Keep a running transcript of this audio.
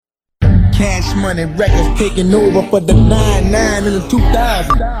Cash Money Records taking over for the 99 in the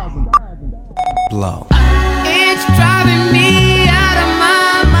 2000. Blow. It's driving me out of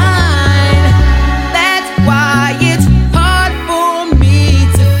my mind. That's why it's hard for me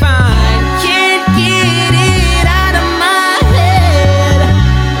to find. Can't get it out of my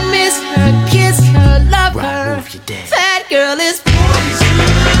head. Miss her, kiss her, love her. That girl is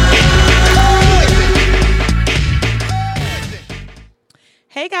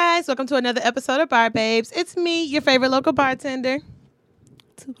Hey guys, welcome to another episode of Bar Babes. It's me, your favorite local bartender.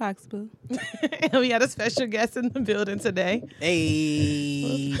 Tupac's boo. And we got a special guest in the building today.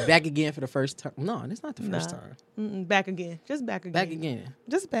 Hey, back again for the first time. No, it's not the first Nah. time. Back again. Just back again. Back again.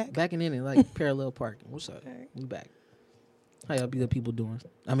 Just back. Backing in it like parallel parking. What's up? Alright. We back. How y'all good people doing?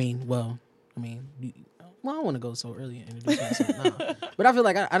 I don't want to go so early and introduce myself. Nah. But I feel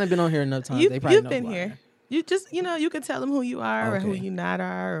like I done been on here enough times. They probably You've know been who I here. am. You just, you can tell them who you are or who Okay. you not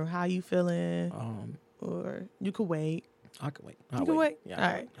are or how you feeling. Um, Or you could wait. I can wait. You can wait? Yeah,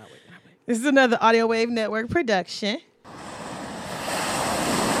 All right. I'll wait. This is another Audio Wave Network production.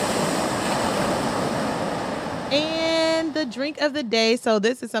 And the drink of the day. So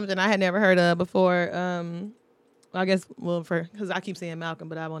this is something I had never heard of before. Because I keep saying Malcolm,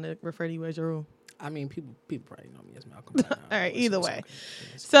 but I want to refer to you as Jerome. I mean, people probably know me as Malcolm. by now. All right, It's either okay. way.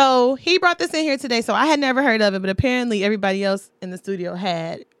 It's So he brought this in here today. So I had never heard of it, but apparently everybody else in the studio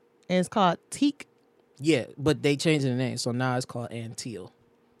had. And it's called Teak. Yeah, but they changed the name, so now it's called Anteel.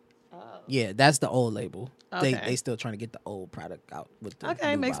 Yeah, that's the old label. Okay. They still trying to get the old product out with the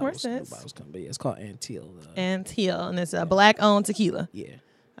Okay, new makes more bottles, new sense. bottles coming. But yeah, it's called Anteel. And Teal. And it's a black-owned tequila. Yeah.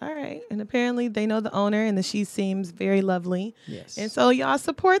 All right. And apparently they know the owner and she seems very lovely. Yes. And so y'all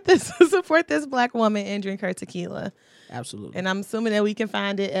support this black woman and drink her tequila. Absolutely. And I'm assuming that we can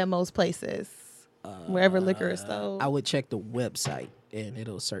find it at most places. Wherever liquor is sold. I would check the website and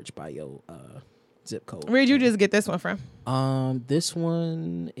it'll search by your zip code. Where'd you just get this one from? This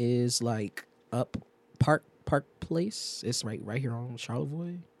one is like up Park Place. It's right here on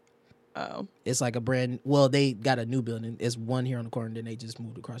Charlevoix. Oh. It's like they got a new building. It's one here on the corner, and then they just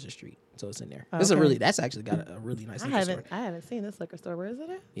moved across the street. So it's in there. Okay. That's actually got a really nice liquor store. I haven't seen this liquor store. Where is it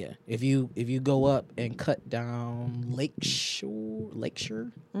at? Yeah. If you go up and cut down Lakeshore,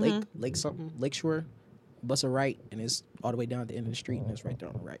 bust a right, and it's all the way down at the end of the street, and it's right there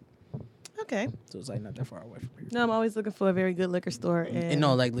on the right. Okay. So it's like not that far away from here. No, I'm always looking for a very good liquor store. And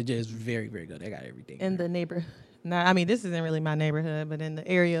no, like legit, it's very, very good. They got everything. in the neighborhood. Now, I mean, this isn't really my neighborhood, but in the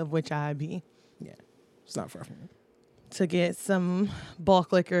area of which I be. Yeah. It's not far from here. To get some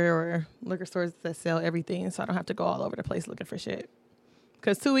bulk liquor or liquor stores that sell everything, so I don't have to go all over the place looking for shit.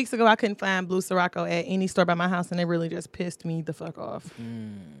 Because 2 weeks ago, I couldn't find Blue Sirocco at any store by my house, and it really just pissed me the fuck off.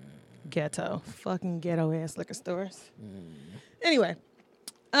 Ghetto. Fucking ghetto-ass liquor stores. Anyway.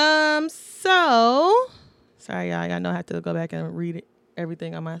 So, sorry, y'all know I have to go back and read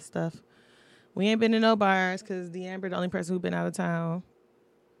everything on my stuff. We ain't been to no bars, because D'Amber the only person who been out of town.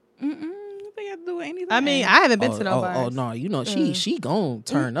 They got to do anything. I mean, I haven't been to no bars. Oh no, she gon'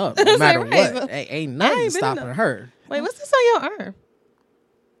 turn up no matter right, what. but Ain't I nothing ain't been stopping to- her. Wait, what's this on your arm?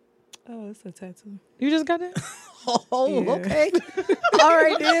 Oh, it's a tattoo. You just got it? Oh, Yeah. okay. All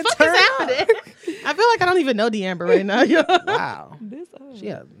right, then What turn is up. happening? I feel like I don't even know D'Amber right now. Yo. Wow. This She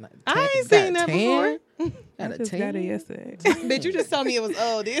got I ain't got seen a that tan? before. I Got a just got it tan? yesterday. Bitch, you just told me it was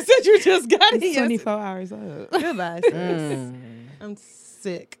old. You said you just got it. It's Yes. 24 hours old. Goodbye, sis. Mm. I'm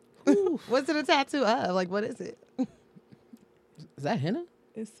sick. What's it a tattoo of? Like, what is it? Is that henna?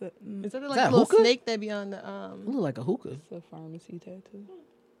 It's a, Is it like that a little hookah? snake that be on the It look like a hookah. it's a pharmacy tattoo.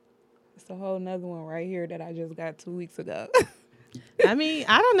 It's a whole nother one right here that I just got 2 weeks ago. I mean,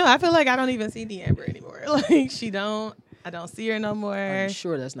 I don't know. I feel like I don't even see D'Amber anymore. Like, I don't see her no more. Are you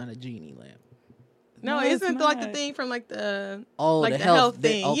sure that's not a genie lamp? No, No, it's isn't like the not. thing from like the Oh, like the the health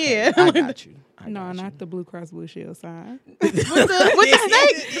thing. thing. Okay, Yeah. I got you. No, not the Blue Cross Blue Shield sign. with the snake.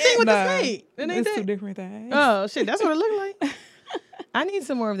 The thing with Nah, the snake. It ain't It's that. two different things. Oh shit, that's what it looked like. I need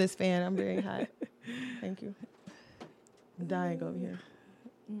some more of this fan. I'm very hot. Thank you. I'm dying over here.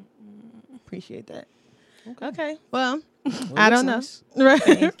 Appreciate that. Okay. Well, I don't know. Nice. Right.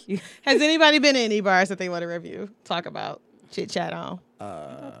 Thank you. Has anybody been to any bars that they want to review? Talk about, chit chat on.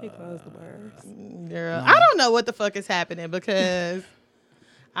 They closed the bars. Girl, I don't know what the fuck is happening because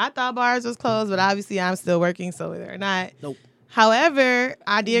I thought bars was closed, but obviously I'm still working, so they're not. Nope. However,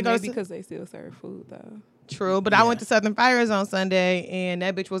 I did go Maybe to because they still serve food though. True, but I went to Southern Fires on Sunday, and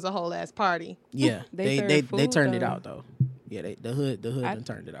that bitch was a whole ass party. Yeah, They serve they food, turned it though. out though. Yeah, the hood I done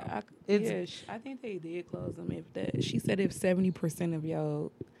turned it out. I think they did close them. She said if 70% of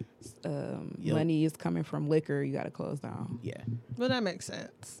your money is coming from liquor, you got to close down. Yeah. Well, that makes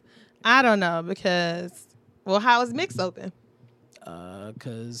sense. I don't know because, well, how is Mix open?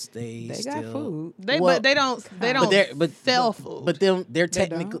 Because they They still, got food. But they don't sell food. But they're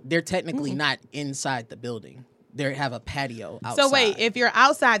technically don't? they're technically not inside the building. They have a patio outside. so wait, if you're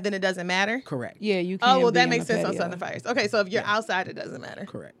outside, then it doesn't matter. correct, Yeah, you can. Oh well, that makes sense on Southern Fires. Okay, so if you're outside, it doesn't matter.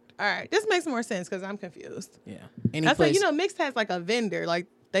 correct, All right, this makes more sense because I'm confused. yeah. Any That's like place, Mix has like a vendor. Like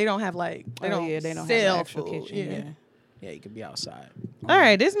they don't have like they don't they don't sell have an actual food. kitchen. Yeah. yeah, you could be outside. All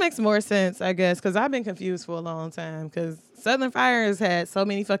right, this makes more sense, I guess, because I've been confused for a long time. Because Southern Fires had so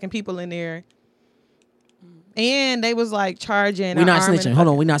many fucking people in there, and they was like charging. We're an not arm and snitching. a Hold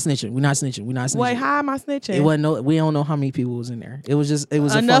on, fucking- we're not snitching. We're not snitching. We're not snitching. Wait, how am I snitching? It wasn't no. We don't know how many people was in there. It was just. It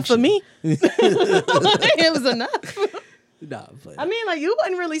was enough a for function. me. It was enough. Nah, but I mean, like you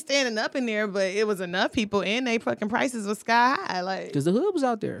wasn't really standing up in there, but it was enough people, and they fucking prices was sky high. Like, because the hood was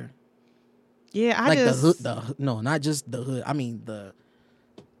out there. yeah, I Like just the hood. No, not just the hood. I mean the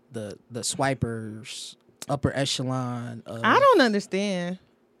swipers, upper echelon. I don't understand.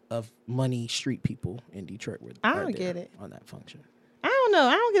 Of money street people in Detroit. Were, I are don't there get it. on that function. I don't know.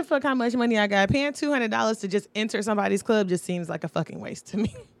 I don't give a fuck how much money I got. Paying $200 to just enter somebody's club just seems like a fucking waste to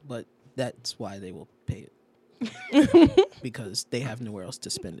me. But that's why they will pay it. Because they have nowhere else to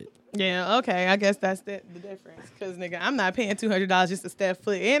spend it. Yeah, okay. I guess that's the difference. Because, nigga, I'm not paying $200 just to step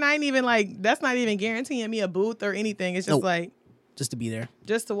foot. And I ain't even, like, that's not even guaranteeing me a booth or anything. It's just, Nope. like, Just to be there.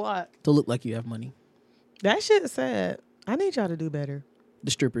 just to walk. To look like you have money. That shit is sad. I need y'all to do better. The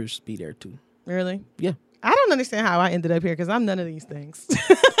strippers be there too. Really? Yeah. I don't understand how I ended up here because I'm none of these things.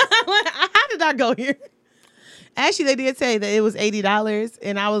 Like, how did I go here? Actually, they did say that it was $80,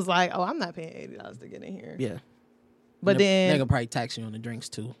 and I was like, "Oh, I'm not paying $80 to get in here." Yeah. But they're then gonna probably tax you on the drinks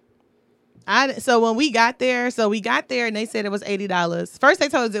too. so when we got there, and they said it was $80. First they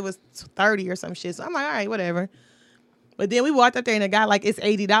told us it was $30 or some shit. So I'm like, all right, whatever. But then we walked up there and the guy like, it's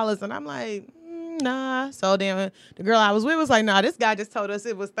 $80, and I'm like, nah. So then the girl I was with was like, nah, this guy just told us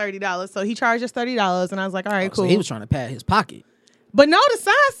it was $30, so he charged us $30, and I was like, all right, cool. So he was trying to pad his pocket. But no, the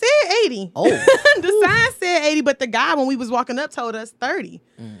sign said 80. Oh. The sign said 80, but the guy when we was walking up told us 30.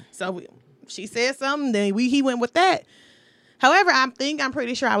 So she said something, then he went with that. However, I'm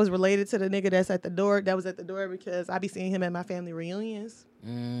pretty sure I was related to the nigga that was at the door because I be seeing him at my family reunions.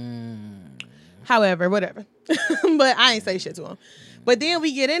 However, whatever. But I ain't say shit to him. But then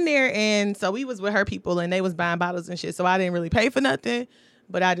we get in there, and so we was with her people, and they was buying bottles and shit, so I didn't really pay for nothing.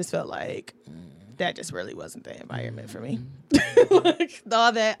 But I just felt like that just really wasn't the environment for me. Like,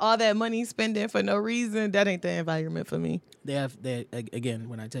 all that money spending for no reason, that ain't the environment for me. They again,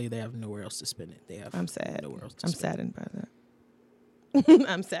 when I tell you they have nowhere else to spend it, they have I'm sad. nowhere else to I'm spend saddened by that.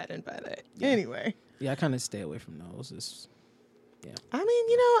 I'm saddened by that. Yeah. Anyway. it. Yeah, I kind of stay away from those. I mean,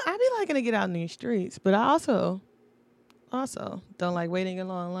 I be liking to get out in these streets, but I also don't like waiting in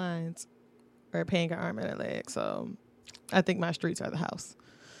long lines or paying an arm and a leg. So I think my streets are the house.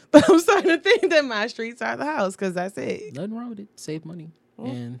 But I'm starting to think that my streets are the house because that's it. Nothing wrong with it. Save money.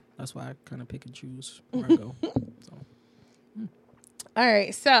 And that's why I kind of pick and choose where I go. So. All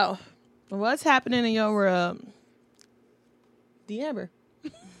right, so what's happening in your world? D'Amber.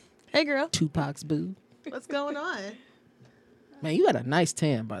 Hey, girl. Tupac's boo. What's going on? Man, you got a nice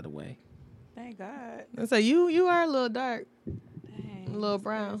tan, by the way. Thank God. So you are a little dark, Dang, a little that's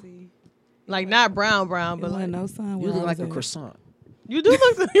brown. crazy. Like not brown, It but like wasn't no sun. You where look I like was a at. croissant. you do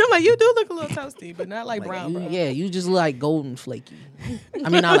look. I'm like you do look a little toasty, but not like brown. you, brown. yeah, you just look like golden flaky. I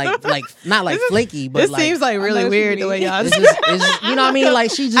mean, not like flaky, but This like, seems like really know what weird you the way mean. y'all. it's just, you know what I mean? Like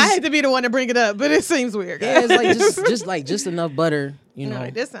she just, I hate to be the one to bring it up, but it seems weird. yeah, it's like just enough butter, you know.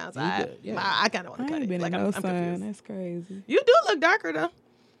 Like, this sounds You alright. good, yeah. I kind of want I to cut ain't it. been Like in I'm no sun. confused. That's crazy. You do look darker though.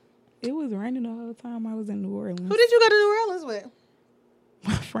 It was raining the whole time I was in New Orleans. Who did you go to New Orleans with?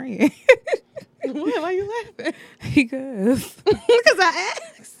 My friend. What? Why you laughing? Because Because I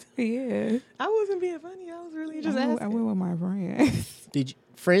asked. yeah, I wasn't being funny. I was really just I asking. went with my friend. Did you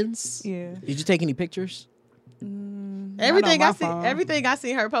friends? Yeah. Did you take any pictures? Everything I see, phone. everything I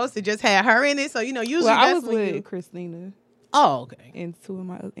seen her posted just had her in it. So usually Well, I that's was when with you. Christina Oh, okay. and two of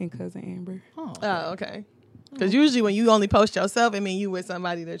my and cousin Amber. Oh, Oh, okay. Because usually when you only post yourself, it mean you with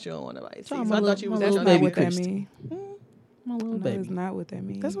somebody that you don't want nobody to see. So So I'm I a thought little- you was my with That's your not baby what that Christy. mean. my little No, baby. it's not what that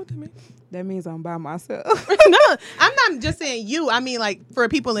means. That's what that means. That means I'm by myself. No, I'm not just saying you. I mean, like for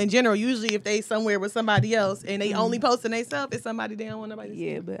people in general. Usually, if they somewhere with somebody else and they only posting themselves, it's somebody they don't want nobody to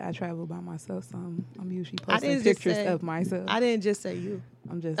see. Yeah, but I travel by myself, so I'm usually I posting didn't just pictures say- of myself. I didn't just say you.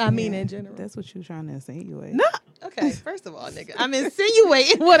 I'm just. I mean, saying, in general. That's what you trying to insinuate. No. Okay. First of all, nigga, I'm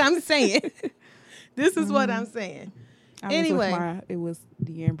insinuating what I'm saying. This is what I'm saying. Anyway. It was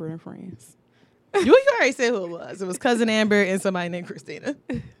the Amber and friends. You already said who it was. It was cousin Amber and somebody named Christina.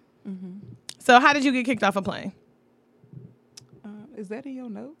 So how did you get kicked off a plane? Is that in your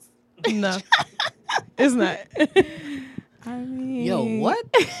notes? No, it's not. I mean, Yo, what?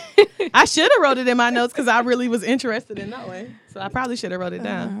 I should have wrote it in my notes because I really was interested in knowing. So I probably should have wrote it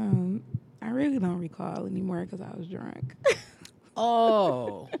down. I really don't recall anymore because I was drunk.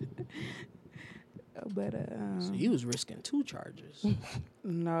 Oh. But So he was risking 2 charges.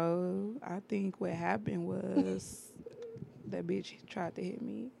 no, I think what happened was that bitch tried to hit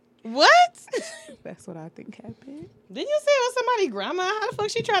me. What? That's what I think happened. Didn't you say it was somebody grandma? How the fuck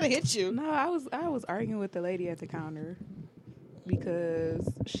she tried to hit you? No, I was arguing with the lady at the counter because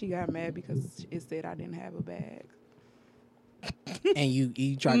she got mad because it said I didn't have a bag. And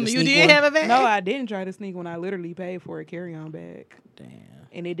you tried to You sneak did one? have a bag? No, I didn't try to sneak when I literally paid for a carry-on bag. Damn.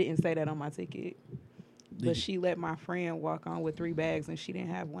 And it didn't say that on my ticket. Did But you- she let my friend walk on with 3 bags and she didn't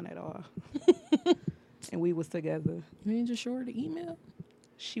have one at all. And we was together. You didn't just show her the email?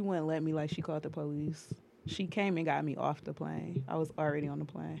 She wouldn't let me, like she called the police. She came and got me off the plane. I was already on the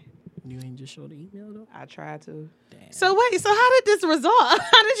plane. You ain't just show the email though? I tried to. Damn. So wait, so how did this resolve?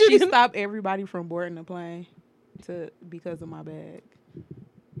 How did She you stopped everybody from boarding the plane because of my bag.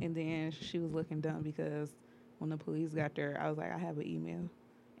 And then she was looking dumb because when the police got there, I was like, I have an email.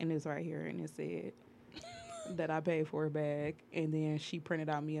 And it's right here. And it said that I paid for a bag. And then she printed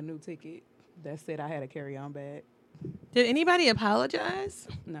out me a new ticket that said I had a carry-on bag. Did anybody apologize?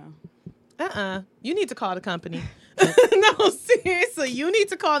 No. You need to call the company. No, seriously, you need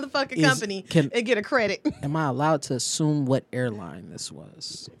to call the fucking company and get a credit. Am I allowed to assume what airline this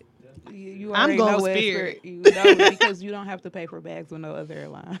was? You I'm already going know with what Spirit. You know, because you don't have to pay for bags with no other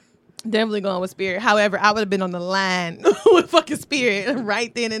airline. Definitely going with Spirit. However, I would have been on the line with fucking Spirit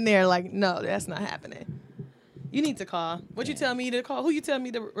right then and there. Like, no, that's not happening. You need to call. What you tell me to call? Who you tell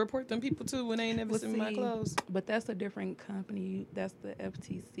me to report them people to when they ain't never seen my clothes? But that's a different company. That's the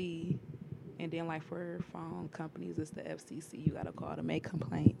FTC. And then, like, for phone companies, it's the FCC. You got to call to make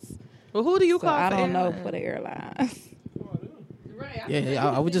complaints. Well, who do you So call? I for don't know airline? for the airlines. Right. Yeah,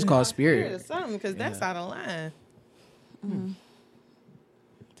 I would just call Spirit. or something because that's out of line.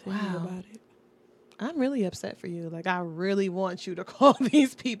 Tell me about it. I'm really upset for you. Like, I really want you to call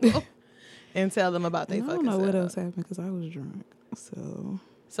these people and tell them about I their don't fucking know what setup. else happened because I was drunk.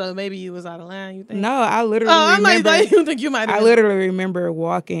 So maybe you was out of line, you think? No, I literally Oh, I'm remember. like, you think you might have I been- literally remember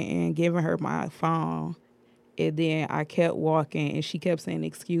walking and giving her my phone. And then I kept walking and she kept saying,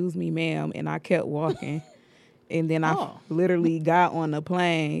 "Excuse me, ma'am." And I kept walking. And then I literally got on the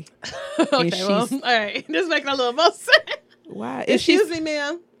plane. Okay, and well, all right. This making a little more sense. Why? Excuse me,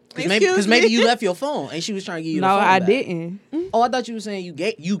 ma'am. Because maybe you left your phone and she was trying to give you No, the phone I back. didn't. Oh, I thought you were saying you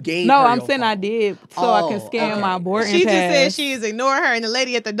gave No, her I'm your saying I phone. did so I can scan okay. my boarding She pass. just said she's ignoring her, and the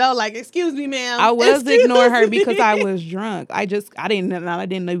lady at the door like, "Excuse me, ma'am." I was Excuse ignoring her me." because I was drunk. I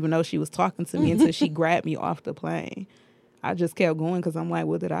didn't even know she was talking to me until she grabbed me off the plane. I just kept going because I'm like,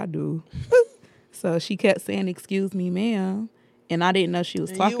 what did I do? So she kept saying, "Excuse me, ma'am," and I didn't know she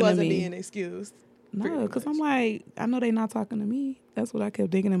was And talking you wasn't to me. being excused. No, because I'm like, I know they not talking to me. That's what I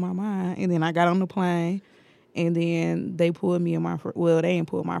kept thinking in my mind. And then I got on the plane, and then they pulled me and my well, they didn't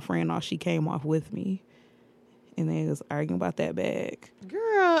pull my friend off. She came off with me, and they was arguing about that bag. Girl,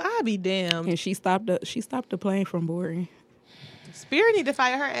 I'd be damned. And she stopped the plane from boarding. Spirit need to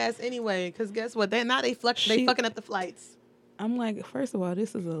fire her ass anyway, because guess what? They fucking up the flights. I'm like, first of all,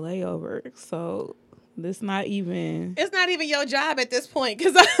 this is a layover, so this not even. It's not even your job at this point,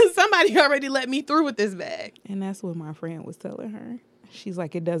 because somebody already let me through with this bag. And that's what my friend was telling her. She's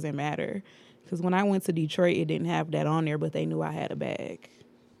like, it doesn't matter, because when I went to Detroit, it didn't have that on there, but they knew I had a bag.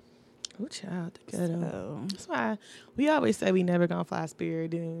 Oh, child, the ghetto. So, That's why we always say we never gonna fly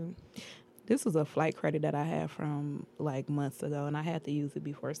Spirit, dude. this was a flight credit that I had from like months ago, and I had to use it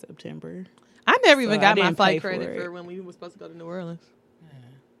before September. I never even So got I my didn't flight pay for credit it. for when we were supposed to go to New Orleans.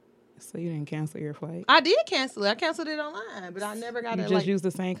 So you didn't cancel your flight? I did cancel it. I canceled it online, but I never got You it. just Like, used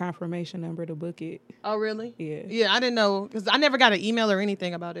the same confirmation number to book it. oh, really? Yeah. Yeah, I didn't know because I never got an email or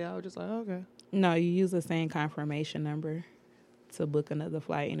anything about it. I was just like, okay. No, you use the same confirmation number to book another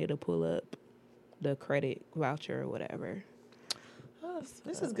flight, and it'll pull up the credit voucher or whatever. Oh,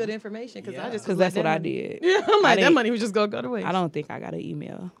 this is good information because I just Because was that's like, what that I money- did. Yeah, I'm like that didn't- money was just gonna go to waste. I don't think I got an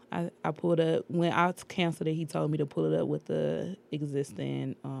email. I pulled up when I canceled it. He told me to pull it up with the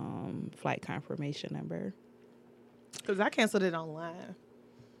existing flight confirmation number. because I canceled it online.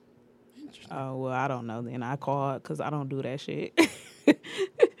 Oh well, I don't know. Then I called because I don't do that shit.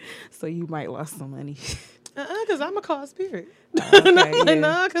 So you might lost some money. Because I'm a call Spirit. Okay, No, yeah.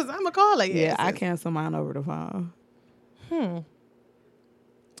 no, because I'm a call like Yeah, I canceled mine over the phone.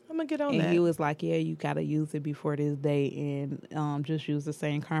 I'm gonna get on And that. he was like, yeah, you got to use it before this day and just use the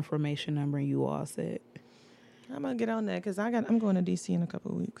same confirmation number you all said. I'm gonna get on that because I'm going to DC in a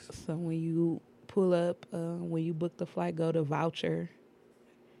couple of weeks. So when you pull up, when you book the flight, go to voucher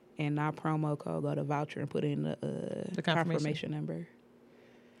and not promo code, go to voucher and put in the confirmation number.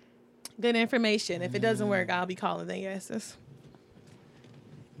 Good information. If it doesn't work, I'll be calling the yeses.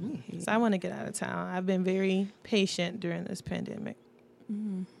 So I want to get out of town. I've been very patient during this pandemic.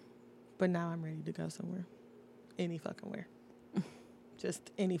 But now I'm ready to go somewhere. Any fucking where. Just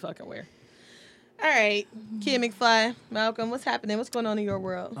any fucking where. All right. Kid McFly, Malcolm, what's happening? What's going on in your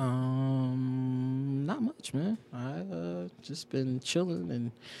world? Not much, man. I just been chilling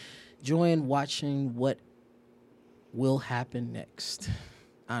and enjoying watching what will happen next.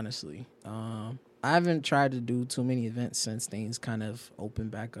 Honestly, I haven't tried to do too many events since things kind of opened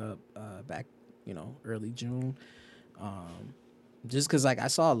back up, early June. Just because, like, I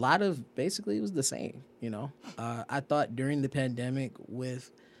saw a lot of, basically, it was the same, I thought during the pandemic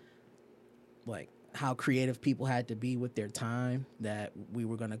with, like, how creative people had to be with their time that we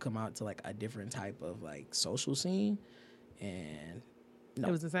were going to come out to, like, a different type of, like, social scene. And, no.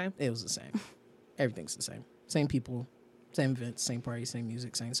 It was the same? It was the same. Everything's the same. Same people, same events, same parties, same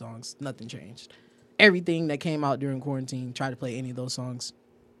music, same songs. Nothing changed. Everything that came out during quarantine, tried to play any of those songs,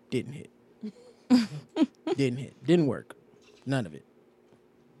 didn't hit. Didn't hit. Didn't work. None of it.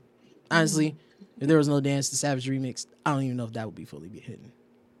 Honestly, if there was no Dance to Savage remix, I don't even know if that would be fully hitting.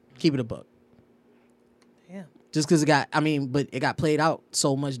 Keep it a buck. Damn. Just because it got played out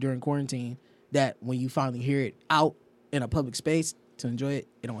so much during quarantine that when you finally hear it out in a public space to enjoy it,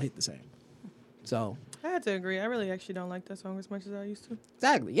 it don't hit the same. So I had to agree. I really actually don't like that song as much as I used to.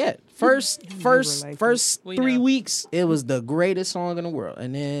 exactly, yeah. First liked 3 weeks, it was the greatest song in the world,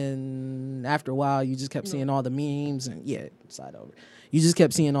 and then after a while, you just kept seeing all the memes, and slide over. You just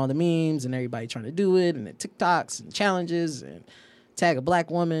kept seeing all the memes and everybody trying to do it, and the TikToks and challenges and tag a black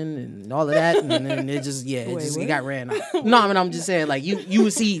woman and all of that, and then it just it got ran out. No, I mean, I'm just saying, like, you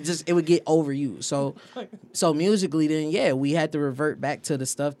would see it would get overused. So musically, then we had to revert back to the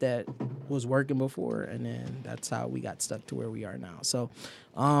stuff that was working before, and then that's how we got stuck to where we are now. So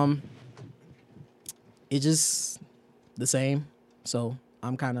it just the same. So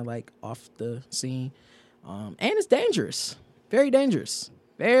I'm kind of like off the scene, and it's dangerous, very dangerous,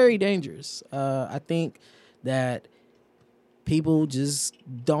 very dangerous. I think that people just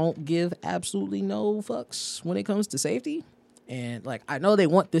don't give absolutely no fucks when it comes to safety. And, like, I know they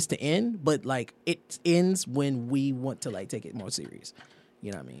want this to end, but, like, it ends when we want to, like, take it more serious.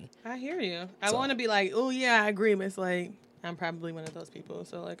 You know what I mean? I hear you. I want to be like, oh, yeah, I agree. But it's like, I'm probably one of those people.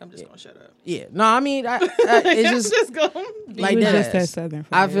 So, like, I'm just going to shut up. Yeah. No, I mean, it's just, just going like, you was that just that Southern I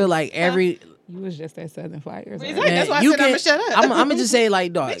Flyers. feel like every... You was just that Southern Flyers. Exactly. That's why I said I'm going to shut up. I'm going to just say,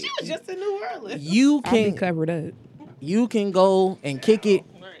 like, dog. Bitch, you was just in New Orleans. You I'll be can... covered up. You can go and kick it.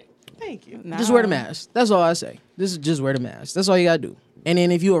 Right. Thank you. Just wear the mask. That's all I say. This is just wear the mask. That's all you gotta do. And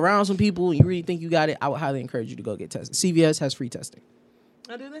then if you're around some people and you really think you got it, I would highly encourage you to go get tested. CVS has free testing.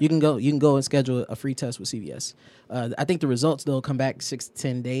 Oh, do they? You can go and schedule a free test with CVS. I think the results they'll come back 6 to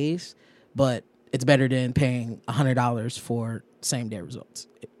 10 days, but it's better than paying $100 for same day results.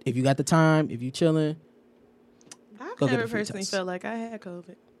 If you got the time, if you chilling, I've go get never a free personally test. felt like I had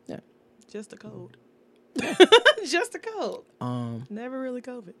COVID. Yeah. Just a cold. Just a cold. Never really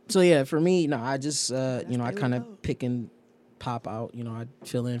COVID. So yeah, for me, no, I just I really kind dope. of pick and pop out. I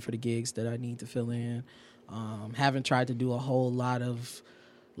fill in for the gigs that I need to fill in. Haven't tried to do a whole lot of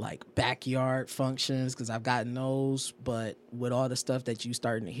like backyard functions because I've gotten those, but with all the stuff that you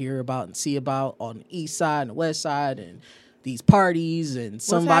starting to hear about and see about on the east side and the west side and these parties and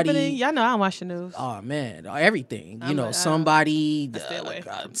somebody. What's happening? Y'all know I don't watch the news. Oh man, everything. I'm like, somebody, I stay away.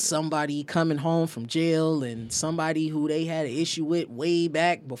 somebody coming home from jail, and somebody who they had an issue with way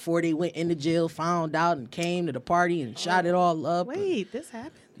back before they went into jail found out and came to the party and shot it all up. Wait, this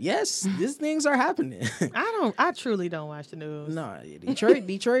happened? Yes, these things are happening. I truly don't watch the news. No,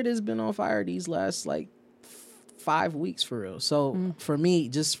 Detroit has been on fire these last like 5 weeks for real. So for me,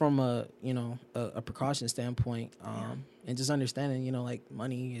 just from a precaution standpoint, and just understanding, like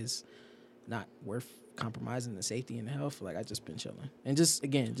money is not worth compromising the safety and the health. Like I just been chilling and just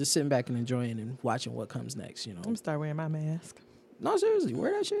sitting back and enjoying and watching what comes next. I'm gonna start wearing my mask. No, seriously,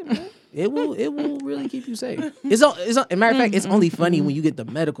 wear that shit, man. It will really keep you safe. It's a matter of fact, it's only funny when you get the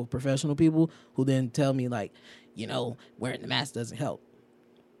medical professional people who then tell me like, wearing the mask doesn't help.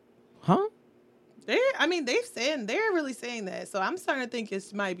 Huh? They're really saying that. So I'm starting to think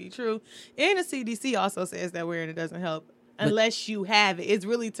it might be true. And the CDC also says that wearing it doesn't help unless you have it. It's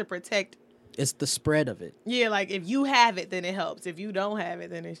really to protect It's the spread of it. Yeah, like if you have it, then it helps. If you don't have it,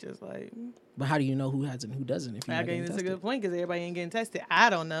 then it's just like. But how do you know who has it and who doesn't? If you're I not think getting that's a tested? good point because everybody ain't getting tested. I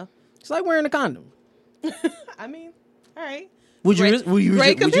don't know. It's like wearing a condom. I mean, all right. Would you? Great- Would you?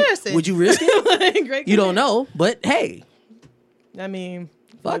 great comparison. Would you risk it? Great You don't comparison. know, but hey, I mean,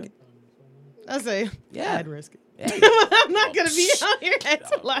 fuck it. I say, Yeah. I'd risk it. Hey. I'm not gonna be out here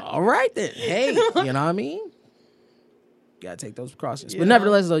acting like. All right then. Hey, you know what I mean? Gotta take those precautions. Yeah. But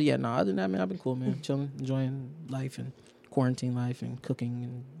nevertheless, though, yeah, no, other than that, man, I've been cool, man. Chilling, enjoying life and quarantine life and cooking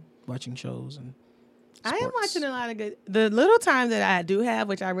and watching shows and I am sports. watching a lot of good. The little time that I do have,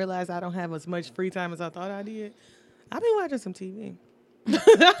 which I realize I don't have as much free time as I thought I did. I've been watching some TV.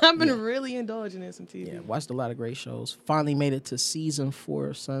 I've been really indulging in some TV. Yeah, watched a lot of great shows. Finally made it to season 4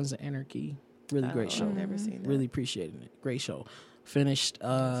 of Sons of Anarchy. Really great Oh, show. I've never seen that. Really appreciating it. Great show. Finished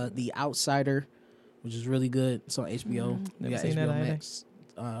The Outsider, which is really good. It's on HBO. We Never got seen that HBO either. Max.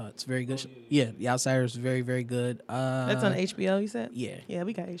 It's very good. Yeah, The Outsider is very, very good. That's on HBO, you said? Yeah, Yeah,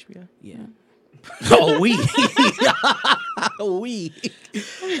 we got HBO. yeah. Oh, we.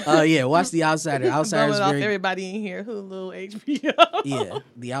 Yeah, watch The Outsider. Outsider is Blowing off very everybody in here. Hulu, HBO. yeah,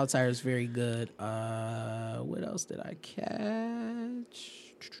 The Outsider is very good. What else did I catch?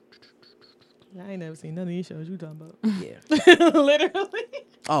 I ain't never seen none of these shows you talking about. Yeah. Literally.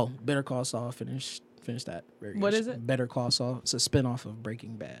 Oh, Better Call Saul. Finished that. Very good. What is it? Better Call Saul. It's a spinoff of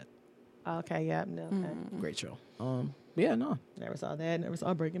Breaking Bad. Okay, yeah, no. Okay. Great show. Yeah, no, Never saw that. Never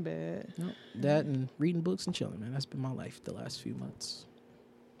saw Breaking Bad. that and reading books and chilling, man. That's been my life the last few months.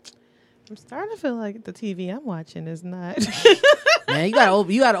 I'm starting to feel like the TV I'm watching is not. Man, you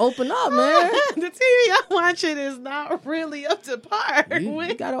gotta open up, man. The TV I'm watching is not really up to par. You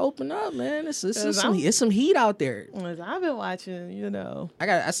with gotta open up, man. It's I'm- some heat out there. what I've been watching, you know.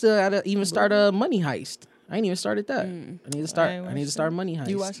 I still gotta even start a Money Heist. I ain't even started that. I need to start. ain't I need to watched start that. Money Heist.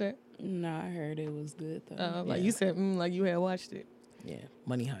 You watched it? No, I heard it was good though. Like Yeah. you said, like you had watched it. Yeah,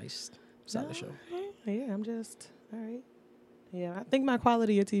 Money Heist. Solid show. Yeah, I'm just all right. Yeah, I think my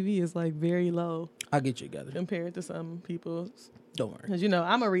quality of TV is like very low I'll get you together. compared to some people's. Don't worry. Because, you know,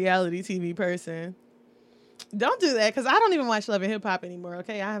 I'm a reality TV person. Don't do that because I don't even watch Love and Hip Hop anymore,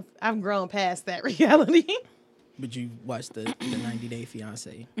 okay? I've grown past that reality. But you watched the 90 Day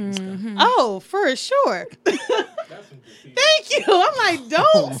Fiance and stuff. Oh, for sure. Thank you. I'm like,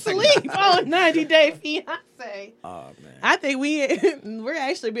 don't sleep on 90 Day Fiance. Oh man, I think we're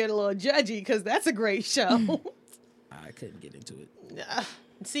actually being a little judgy because that's a great show. I couldn't get into it.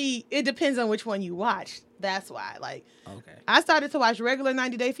 See, it depends on which one you watch. That's why. Like, Okay. I started to watch regular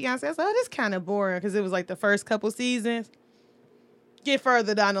 90 Day Fiance. I said, oh, this kind of boring because it was like the first couple seasons. Get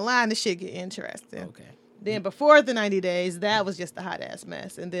further down the line, the shit get interesting. Okay. Then before the 90 days, that was just a hot ass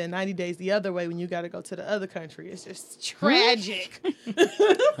mess. And then 90 days the other way when you got to go to the other country. It's just tragic.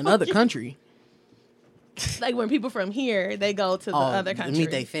 Another country. Like when people from here, they go to the other to country.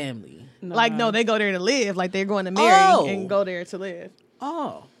 meet their family. Like, no, they go there to live. Like they're going to marry Oh. and go there to live.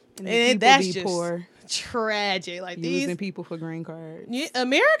 Oh. And And then people that's be just poor, tragic. Like using these people for green cards. Yeah,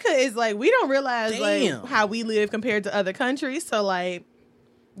 America is like we don't realize Damn. like how we live compared to other countries. So like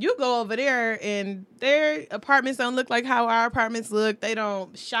you go over there and their apartments don't look like how our apartments look. They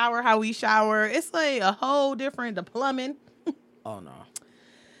don't shower how we shower. It's like a whole different the plumbing. Oh no.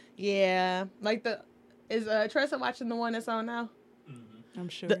 Yeah, like is Tressa watching the one that's on now? I'm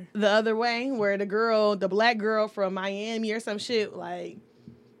sure. The other way where the black girl from Miami or some shit like.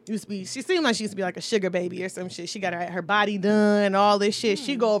 She seemed like she used to be like a sugar baby or some shit. She got her body done, all this shit.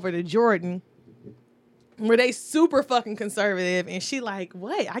 She go over to Jordan, where they super fucking conservative, and she like,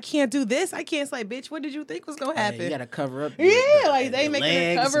 what? I can't do this. I can't. It's like, bitch, what did you think was gonna happen? You gotta cover up. Yeah, like they the making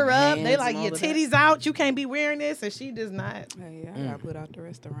her legs cover and up. They hands like and your all of that. titties out. You can't be wearing this, and she does not. Hey, I got put out the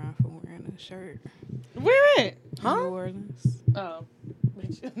restaurant for wearing a shirt. Where it? New Orleans. Oh,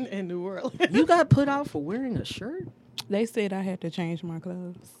 bitch, in New Orleans. You got put out for wearing a shirt. They said I had to change my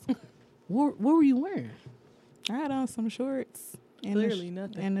clothes. What were you wearing? I had on some shorts. And Clearly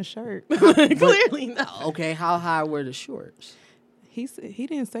nothing. And a shirt. Clearly not. Okay, how high were the shorts? He said he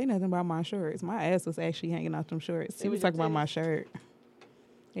didn't say nothing about my shorts. My ass was actually hanging out them shorts. He was was your talking about my titties? shirt.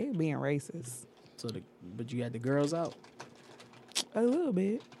 They were being racist. But you had the girls out. A little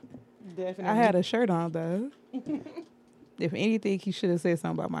bit. Definitely. I had a shirt on though. If anything, he should have said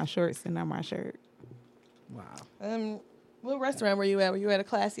something about my shorts and not my shirt. Wow. What restaurant were you at? Were you at a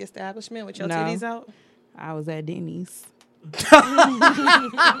classy establishment with your No. titties out? I was at Denny's. Let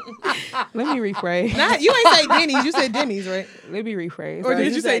me rephrase. You ain't say Denny's. You said Denny's, right? Let me rephrase. Or did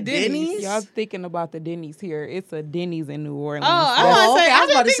You you say said Denny's? Denny's? Y'all thinking about the Denny's here? It's a Denny's in New Orleans. Oh, I was Oh, about to say. okay. I I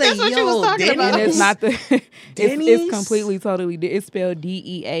was about didn't to think that's say, what you was yo, talking Denny's? about. and it's not the. Denny's? It's completely totally. It's spelled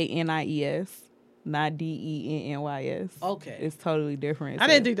DEANIES, not DENNYS. Okay. It's totally different. I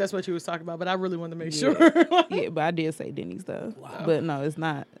didn't think that's what you was talking about, but I really wanted to make sure. Yeah, but I did say Denny's though. Wow. But no, it's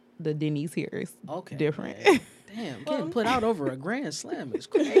not the Denny's here. It's Okay. different. Damn, getting put out over a Grand Slam is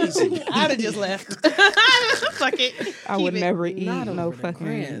crazy. I'd have just left. Fuck it. I would Keep it. never eat Not no over the fucking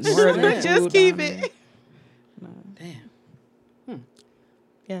Grand northern Slam. Just food keep down it. there. Damn.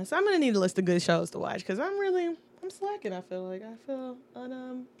 Yeah, so I'm gonna need a list of good shows to watch because I'm slacking. I feel like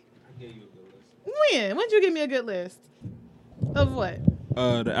When would you give me a good list of what?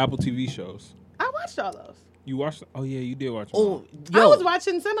 The Apple TV shows. I watched all those. You watched? Oh yeah, you did watch them. Oh, I yo. was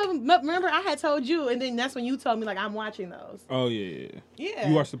watching some of them. Remember, I had told you, and then that's when you told me like I'm watching those. Oh yeah. Yeah.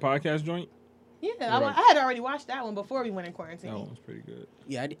 You watched the podcast joint? Yeah, Right. I had already watched that one before we went in quarantine. That one was pretty good.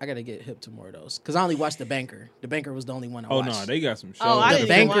 Yeah, I gotta get hip to more of those because I only watched The Banker. The Banker was the only one I Oh watched. no, they got some shows. Oh, I The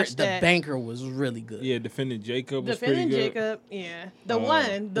didn't even Banker, watch The that. Banker was really good. Yeah, Defendant Jacob was Defending pretty good. Jacob, yeah. The Uh,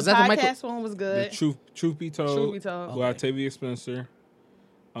 one, the was that the podcast one was The good. Truth Be Told. Truth Be Told. With Okay. Octavia Spencer.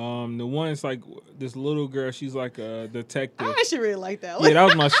 The one is like this little girl. She's like a detective. I actually really like that one. Yeah, that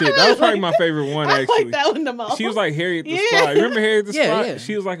was my shit. That was probably my favorite one I actually. like that one the most. She was like Harriet the Yeah. Spy. Remember Harriet the Yeah, Spy? yeah.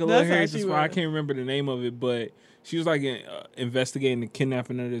 She was like a That's little how Harriet the she Spy. I was. can't remember the name of it, but she was like investigating the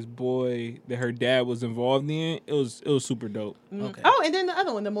kidnapping of this boy that her dad was involved in. It was super dope. Okay. Oh, and then the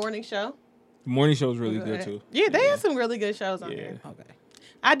other one, the morning show. The morning show was really good too. Yeah, they have some really good shows on Yeah. there. Okay.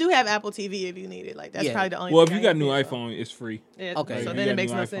 I do have Apple TV if you need it. Like that's Yeah. probably the only. Well, if thing you I got a new can pay for. iPhone, it's free. Yeah, Okay. So If then you it got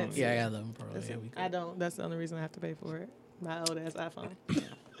makes new no iPhone. sense. Yeah, I got 11 Pro. That's Yeah, it. we I don't. That's the only reason I have to pay for it. My old ass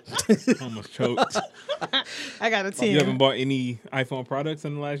iPhone. Almost choked. I got a 10. You haven't bought any iPhone products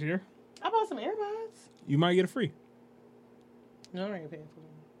in the last year? I bought some AirPods. You might get it free. No, I ain't paying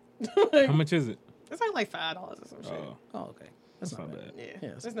for them. How much is it? It's like $5 or some shit. Oh, okay. That's not bad. Yeah, Yeah,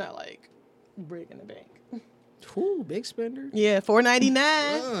 it's not like breaking the bank. Ooh, big spender. Yeah, $4.99.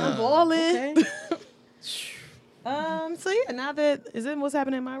 I'm balling. Okay. So yeah, now that is it what's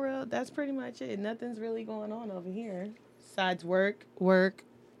happening in my world, that's pretty much it. Nothing's really going on over here. Besides work,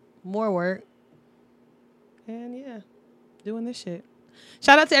 more work. And yeah, doing this shit.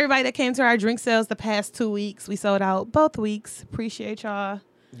 Shout out to everybody that came to our drink sales the past 2 weeks. We sold out both weeks. Appreciate y'all.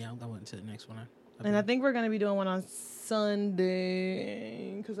 Yeah, I went to the next one. And I think we're gonna be doing one on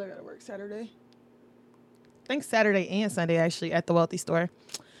Sunday because I gotta work Saturday. I think Saturday and Sunday actually at the Wealthy Store.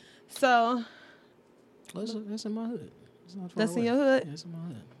 So That's in my hood. It's not far That's in away. your hood? Yeah, it's in my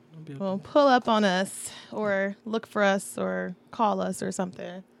hood. I'll be up well, pull up on us or look for us or call us or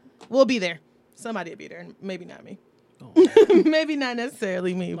something. We'll be there. Somebody will be there. Maybe not me. there. Oh. Maybe not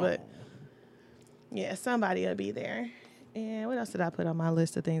necessarily me, but yeah, somebody will be there. And what else did I put on my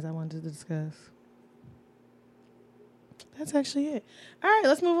list of things I wanted to discuss? That's actually it. All right,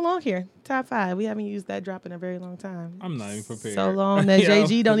 let's move along here. Top 5. We haven't used that drop in a very long time. I'm not even prepared. So long that Yo.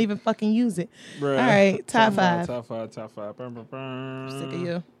 JG don't even fucking use it. Bruh. All right, top 5. Top five. Brum, brum, brum. Sick of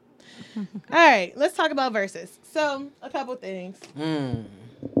you. All right, let's talk about verses. So, a couple things.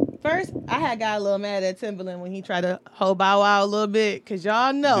 First, I got a little mad at Timbaland when he tried to hold Bow Wow a little bit, because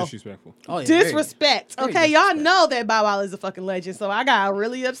y'all know. Disrespectful. Oh, yeah, Disrespect. very Okay, y'all disrespect. know that Bow Wow is a fucking legend. So I got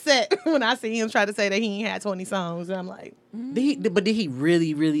really upset when I see him try to say that he ain't had 20 songs. And I'm like, But did he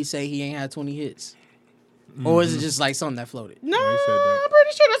really, really say he ain't had 20 hits? Or is it just like something that floated? no, he said that. I'm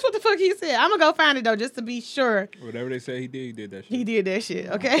pretty sure that's what the fuck he said. I'm going to go find it, though, just to be sure Whatever they say he did that shit. he did that shit,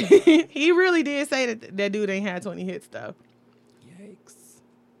 okay? He really did say that dude ain't had 20 hits, though. Yikes.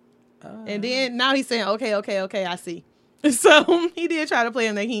 And then now he's saying, okay, I see. So he did try to play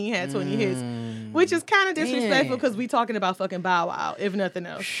him that he ain't had 20 hits, which is kind of disrespectful because we talking about fucking Bow Wow, if nothing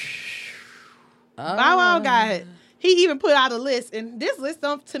else. Bow Wow got he even put out a list, and this list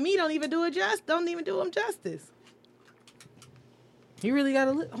don't even do him justice. He really got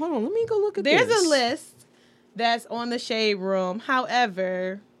a list. Hold on, let me go look at There's this. a list that's on the Shade Room.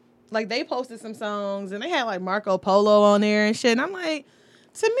 However, like they posted some songs and they had like Marco Polo on there and shit. And I'm like,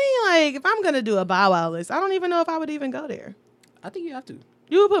 to me, like if I'm gonna do a Bow Wow list, I don't even know if I would even go there. I think you have to.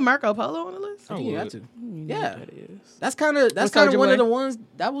 You would put Marco Polo on the list? I think you would. have to. You know Yeah. what that is. That's kind of Soulja one Boy? of the ones.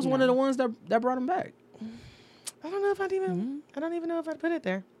 That was one of the ones that brought him back. I don't know if I'd even. I don't even know if I'd put it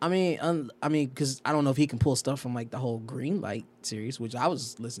there. I mean, because I don't know if he can pull stuff from like the whole Green Light series, which I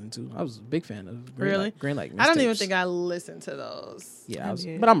was listening to. I was a big fan of Green Light. I don't even mixtapes. think I listened to those. Yeah, I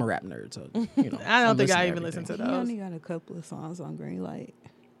did. but I'm a rap nerd, so you know. I don't I'm think I listening even listened to He those. only got a couple of songs on Green Light.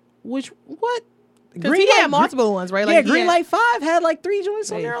 Which what? Because he had multiple ones, right? Like he had- Greenlight 5 had like 3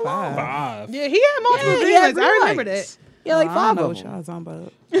 joints on Hey, there alone. 5. Five. Yeah, he had multiple he had Greenlights. I remember Greenlights. that. Yeah, like I 5 don't know of what them. y'all was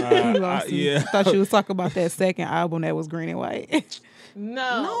talking about. You lost me. yeah. I thought she was talking about that second album that was green and white.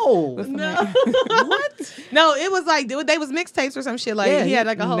 No. No. No. What? No, it was like they was mixtapes or some shit. Like Yeah, he had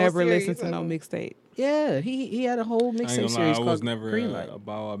like a whole Never series listened to no of- mixtape. Yeah, he had a whole I ain't mixtape gonna lie, series I was called never Greenlight. a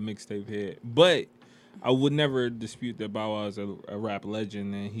Bow Wow mixtape head, but I would never dispute that Bow Wow is a rap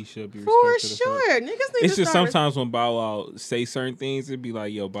legend and he should be For respected. as such. sure. Niggas need It's to just start sometimes when Bow Wow say certain things, it'd be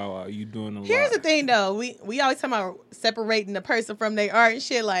like, "Yo, Bow Wow, you doing a lot." Here's the thing, though. We always talk about separating the person from their art and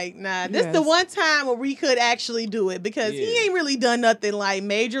shit. Like, nah, this is the Yes. one time where we could actually do it because he Yeah. ain't really done nothing like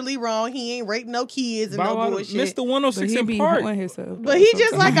majorly wrong. He ain't raped no kids and Bow no Wow, bullshit. Mr. But 106 he in be Park. on himself. But he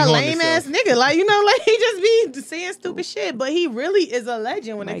just like a He on lame ass himself. nigga. Like, you know, like he just be saying stupid shit. But he really is a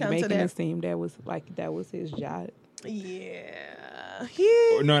legend when it like comes to making that. it seem that was his job. Yeah.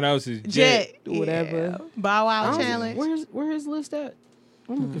 He No, that was his Jet. Whatever. Yeah. Bow Wow I don't- challenge. Where's his list at?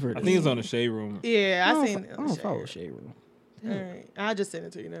 I'm looking for it. I think it's on the Shade Room. Yeah, I seen it. I don't follow Shade Room. All right. I'll just send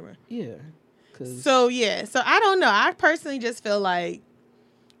it to you. Never mind. Yeah. 'Cause So yeah, so I don't know. I personally just feel like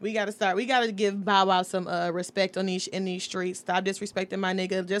we gotta give Bow Wow some respect in these streets. Stop disrespecting my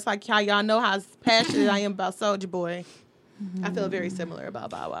nigga. Just like how y'all know how passionate I am about Soulja Boy. I feel very similar about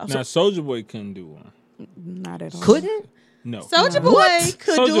Bow Wow. Now, Soulja Boy couldn't do one. Not at all. couldn't? No. Soulja Boy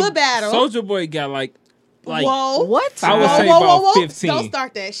could do a battle. Soulja Boy got like whoa. What? I would Whoa, say whoa, about whoa, whoa. 15. Don't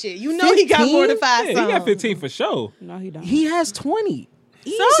start that shit. You know he got more than 5 Yeah, songs. he got 15 for sure. No, he don't. He has 20.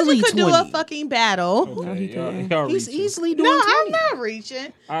 Easily Soulja could 20. do a fucking battle. No, he couldn't. y'all He's reaching. easily doing No, 20. I'm not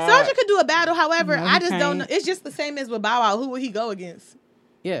reaching. Uh, Soulja could do a battle. However, No, I he just don't know. can't. It's just the same as with Bow Wow. Who would he go against?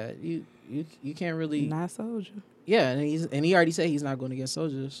 Yeah, you can't really. Not Soldier. Yeah, and he already said he's not going against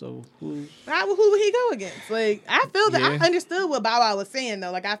Soulja. So who? Who would he go against? Like, I feel that Yeah. I understood what Bow Wow was saying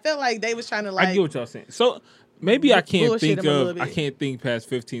though. Like, I felt like they was trying to like. I get what y'all saying. So maybe I can't Bullshit think him a little of. bit. I can't think past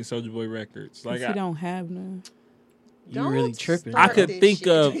 15 Soulja Boy records. Like He don't have none. You really tripping? I start could this think shit.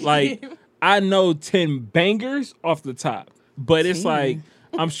 of like I know 10 bangers off the top, but it's 10. like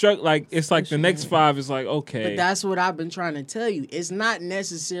I'm struck. Like it's like the next 5 is like okay. But that's what I've been trying to tell you. It's not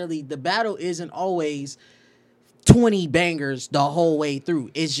necessarily the battle isn't always 20 bangers the whole way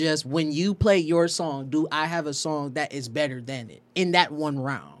through. It's just when you play your song, do I have a song that is better than it in that one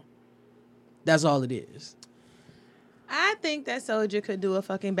round? That's all it is. I think that Soulja could do a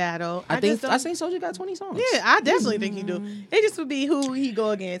fucking battle. I think just Soulja got 20 songs. Yeah, I definitely think he do. It just would be who he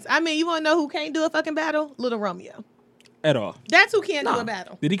go against. I mean, you want to know who can't do a fucking battle? Little Romeo. at all. That's who can't do Nah. a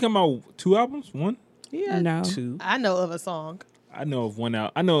battle. Did he come out 2 albums? 1? Yeah, No. 2. I know of a song. I know of 1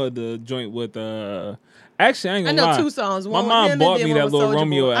 out. I know of the joint with Actually, I ain't I gonna know lie. 2 songs. My One with mom him and bought then me one that with little Soulja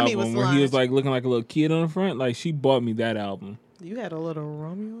Romeo Boy. I mean, with album where he was Solange. like looking like a little kid on the front. Like she bought me that album. You had a little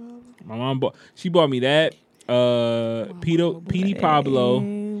Romeo album? My mom bought me that. Petey Pablo,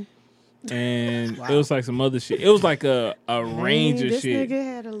 and it was like some other shit. It was like a range of this shit. nigga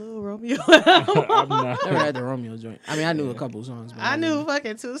had a little Romeo I'm album. not- Never had the Romeo joint. I mean, I knew a couple songs. But I knew didn't-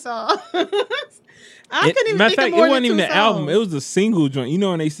 fucking 2 songs. I couldn't even Matter think of fact, of more it wasn't than even 2 the album. songs. It was a single joint. You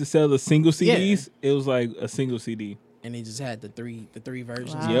know when they used to sell the single Yeah. CDs? It was like a single CD. and they just had the three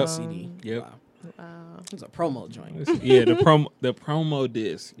versions Wow. of Yep. the CD. Yep. Wow. Wow. It was a promo joint. Yeah, the promo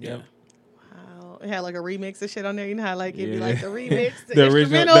disc. Yeah. Yep. Wow. It had like a remix of shit on there. You know how like it'd be Yeah. like the remix, The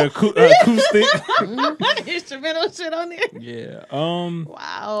original, the acoustic. instrumental shit on there. Yeah.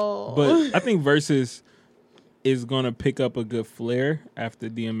 Wow. But I think Versus is gonna pick up a good flair after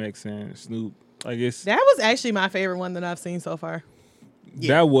DMX and Snoop. Like it's that was actually my favorite one that I've seen so far.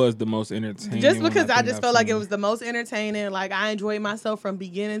 that was the most entertaining. Just one because I think just I've felt like it seen. was the most entertaining. Like I enjoyed myself from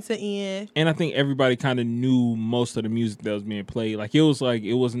beginning to end. And I think everybody kind of knew most of the music that was being played. Like it was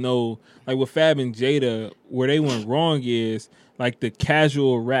no like with Fab and Jada, where they went wrong is like the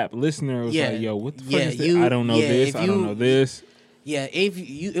casual rap listener was Yeah. like, "Yo, what the fuck Yeah, is this? you- I don't know yeah, this. if I don't you- know this." Yeah, if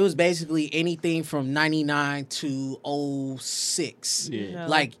you, it was basically anything from 99 to 06. Yeah. No.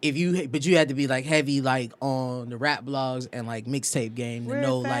 Like if you, but you had to be like heavy like on the rap blogs and like mixtape game to Where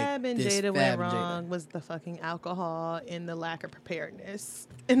know Fab like and this Jada Fab went and Jada. wrong was the fucking alcohol and the lack of preparedness.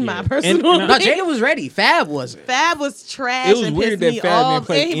 In my Yeah. personal And No, opinion. Jada was ready. Fab wasn't. Fab was trash. It was and weird pissed that me Fab off. didn't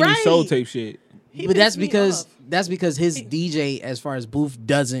play And- any right. soul tape shit. He But that's pissed me because off. his DJ, as far as Booth,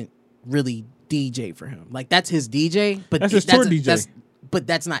 doesn't really DJ for him. Like that's his DJ, but That's his tour DJ. But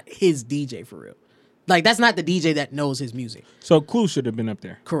that's not his DJ for real. Like that's not the DJ that knows his music. So Clue should have been up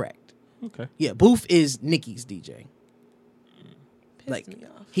there. Correct. Okay. Yeah, Booth is Nicki's DJ. Pissed Like me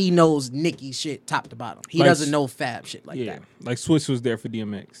off. he knows Nicki shit top to bottom. He Like- doesn't know Fab shit like Yeah. that. Like Switch was there for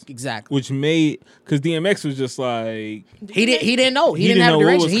DMX. Exactly. Which made because DMX was just like He didn't know. He He didn't didn't have know a what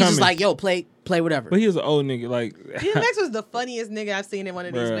direction. was He's just coming. like, yo, play play whatever. But he was an old nigga. Like DMX was the funniest nigga I've seen in one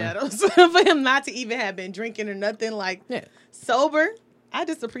of these Bruh. battles. For him not to even have been drinking or nothing, like Yeah. sober, I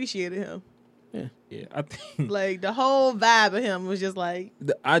just appreciated him. yeah, I think Like the whole vibe of him was just like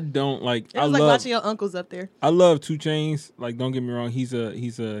I don't like. it I was like love watching your uncles up there. I love 2 Chainz. Like, don't get me wrong, he's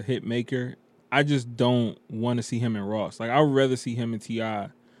a hit maker. I just don't want to see him and Ross. Like, I would rather see him and T.I.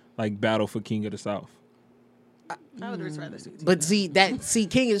 like battle for King of the South. I would just rather see. But see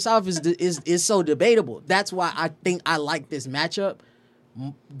King of the South is so debatable. That's why I think I like this matchup,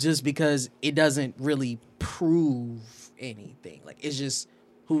 just because it doesn't really prove anything. Like it's just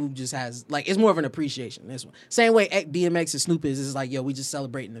who just has like it's more of an appreciation. This one, same way DMX and Snoop is like yo, we just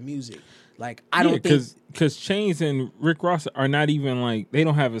celebrating the music. Like I don't think because Chainz and Rick Ross are not even like they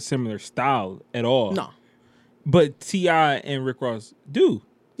don't have a similar style at all. no, But T.I. and Rick Ross do.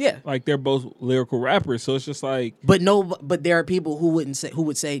 yeah. Like they're both lyrical rappers, so it's just like But there are people who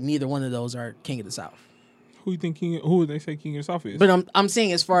would say neither one of those are King of the South. who would they say King of the South is? But I'm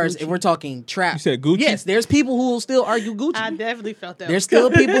saying as far as if we're talking trap, You said Gucci? Yes, there's people who will still argue Gucci. I definitely felt that. There's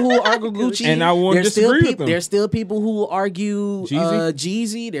still people who will argue Gucci, And I won't there's still disagree with them. There's still people who will argue Jeezy?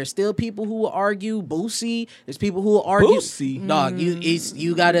 Jeezy. There's still people who will argue Boosie. There's people who will argue Boosie? Dog,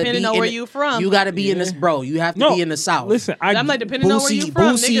 you gotta Depending be on in where the- you from. You gotta be in this, bro. You have to No, be in the South. Listen, I'm like depending on where you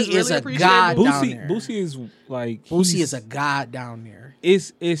from. Boosie Niggas really is a appreciate god Boosie. down there. Boosie is like Boosie he's- is a god down there.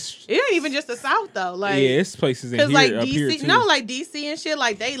 It's It ain't even just the South though. Like yeah, it's places in because here like up here DC, too. no, like DC and shit,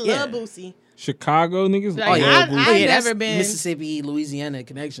 like they love Yeah. Boosie. Chicago niggas Like, love I- Boosie. I- that's never been- Mississippi, Louisiana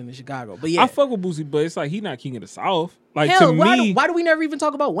connection to Chicago. But yeah, I fuck with Boosie, but it's like he not King of the South. Like hell, to me, why do we never even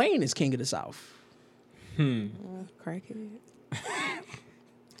talk about Wayne as King of the South? Crackhead.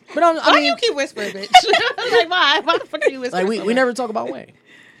 But I Why mean, you keep whispering, bitch? Like why? Why the fuck are you whispering? like we never talk about Wayne.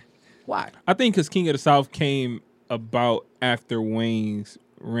 Why? I think because King of the South came about after Wayne's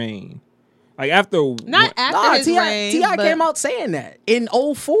reign. Like after Not after his reign. T.I. but, came out saying that in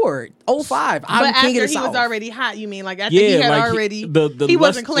 04, 05. but I'm after King of the he South. was already hot. You mean like after yeah, he had like already? the he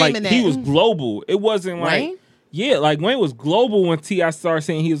wasn't lust- claiming like, that. he was global. It wasn't like Wayne? yeah, like Wayne was global when T.I. started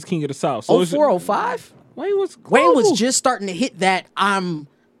saying he was King of the South. So it's- 04, 05? Wayne was global. Wayne was just starting to hit that.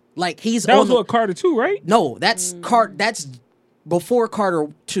 He's that on was the, what Carter too, right? No, that's That's before Carter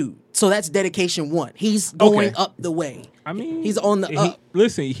 2. So that's Dedication 1. He's going Okay. up the way. I mean, He's on the up.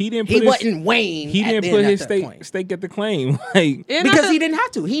 Listen, he didn't. Put He his, wasn't Wayne. He at didn't then put at his that point. stake at the claim. Like And Because I he feel, didn't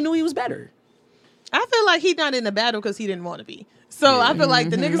have to. He knew he was better. I feel like he's not in the battle because he didn't want to be. So I feel like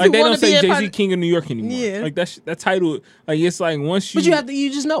the niggas Like who they want don't to be say a Jay part Z of, King of New York anymore. Yeah. Like that title, like it's like once you. But you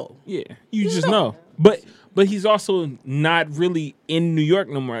just know. Yeah, you just know. But he's also not really in New York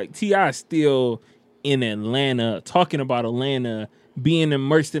no more. Like T.I. is still in Atlanta, talking about Atlanta, being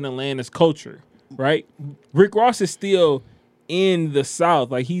immersed in Atlanta's culture, right? Rick Ross is still in the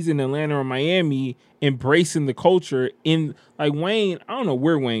South, like he's in Atlanta or Miami, embracing the culture. In like Wayne, I don't know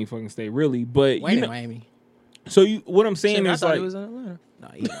where Wayne fucking stay really, but Wayne you in know, Miami. so what I'm saying Shit, I is thought like he was in Atlanta. No,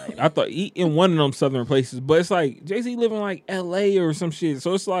 he in Miami. I thought he in one of them southern places, but it's like Jay-Z living like LA or some shit.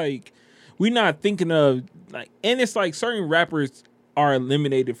 So it's like we're not thinking of like, and it's like certain rappers are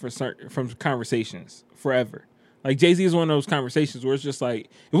eliminated from conversations forever. Like Jay-Z is one of those conversations where it's just like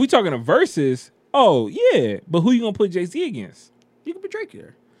if we talking to verses, oh yeah, but who you gonna put Jay-Z against? You can put Drake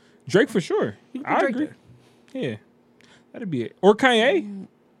there. Drake for sure. You can put I Drake agree. there. Yeah, that'd be it. Or Kanye.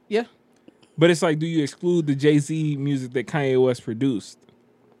 Yeah. But it's like, do you exclude the Jay-Z music that Kanye West produced?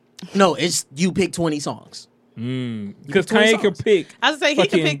 No, it's you pick 20 songs. Because 20 Kanye songs. could pick. I was say he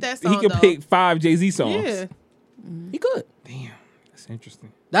could fucking- pick that song. He could though. pick 5 Jay-Z songs. Yeah. He could. Damn, that's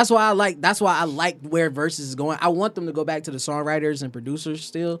interesting. That's why I like where Versus is going. I want them to go back to the songwriters and producers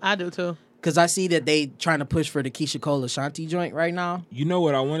still. I do too. Because I see that they trying to push for the Keisha Cole Ashanti joint right now. You know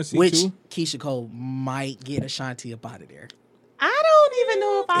what I want to see Which too? Keisha Cole might get Ashanti up out of there. I don't even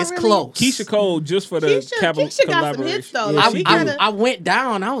know if I It's really, close. Keisha Cole just for the Keisha got some collaboration. hits, though. Yeah, Like, she we do. kinda- I went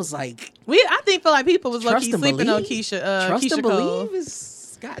down. I was like, I feel like people was Trust lucky and sleeping on Believe? Keisha. Trust Keisha and Cole. Believe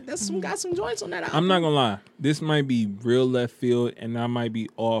got some joints on that album. I'm not gonna lie. This might be real left field, and I might be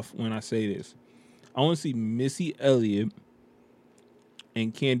off when I say this. I want to see Missy Elliott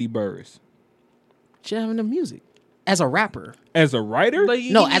and Candy Burris jamming the music as a rapper. as a writer. But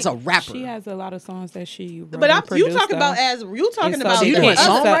you, No, as a rapper. She has a lot of songs that she wrote But and you produced, talking about though. as you talking And so about she you the doing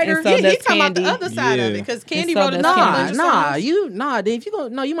other- songwriter? and so He does talking about the Candy. other side of Yeah. it because Candy so wrote a does bunch Candy. of songs. If you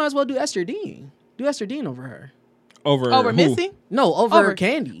go, you might as well do Esther Dean. Do Esther Dean over her. over Over who? Missy? No, over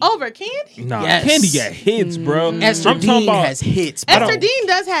Candy. Over Candy? Nah, Yes. Candy got hits, bro. Esther I'm talking Dean about has hits. bro. Esther Dean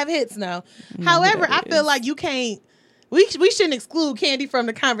does have hits now. However, I feel like you can't we shouldn't exclude Candy from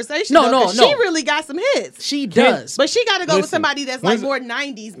the conversation. No, though, no, 'cause no. She really got some hits. She does. But she got to go with Listen, somebody that's like when's- more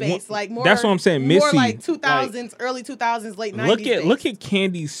 90s based, like more. That's what I'm saying, More Missy, like 2000s, early 2000s, late 90s. Look at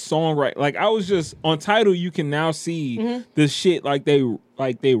Candy's songwriting. Like I was just on Tidal, you can now see Mm-hmm. the shit like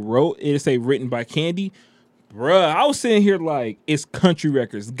they wrote it. Say written by Candy. Bruh, I was sitting here like it's country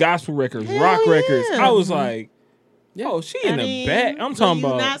records, gospel records, rock Hell records. yeah. I was like, Yeah. oh, she in the mean, back. I'm do talking you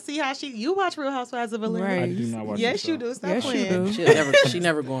about. not see how you watch Real Housewives of Atlanta? Right. I do not watch. Yes, this you show. do. Stop Yes, you playing. do. She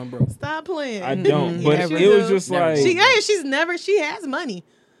never going broke. Stop playing. I don't. But Yes, it you was do. just Never. like She has money.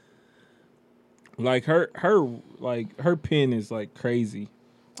 like her pen is like crazy.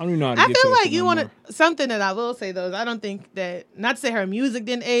 I don't even know how to I get to feel that like shit you no want more. to something that I will say though is I don't think that, not to say her music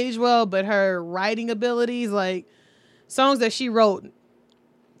didn't age well, but her writing abilities, like songs that she wrote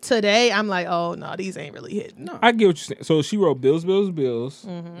today, I'm like, oh no, these ain't really hitting. No. I get what you're saying. So she wrote Bills.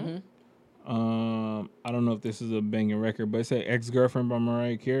 Mm-hmm. I don't know if this is a banging record, but it said Ex-Girlfriend by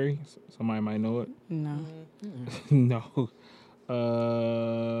Mariah Carey. Somebody might know it. No. No.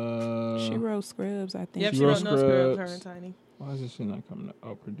 She wrote Scrubs, I think. Yep, She she wrote wrote No Scrubs, her Scrubs. and Tiny. Why is this shit not coming up?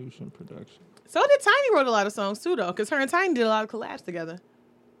 Oh, production. So did Tiny wrote a lot of songs too though, because her and Tiny did a lot of collabs together.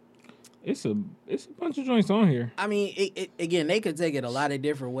 It's a bunch of joints on here. I mean, again, they could take it a lot of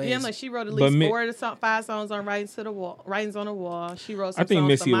different ways. Yeah, like she wrote at But least 5 songs on Writings on the Wall. She wrote some I think songs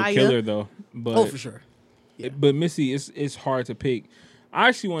Missy for will Maya. kill her though. But Oh, for sure. But Missy, it's hard to pick. I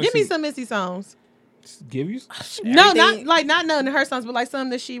actually want to Give me some Missy songs. Give you. No, Everything- not none of her songs, but like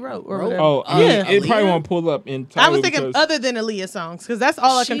some that she wrote. Or Wrote? whatever. Oh, I Yeah. mean, it probably Aaliyah? won't pull up in. I was title thinking because- other than Aaliyah songs because that's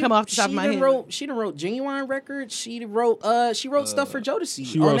all that can come off the top of my head. She done wrote Genuine Records. She wrote stuff for Jodeci.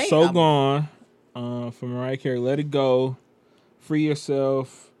 She on wrote they So album. Gone for Mariah Carey. Let It Go. Free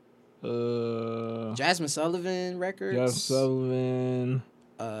Yourself. Jasmine Sullivan Records. Jeff Sullivan.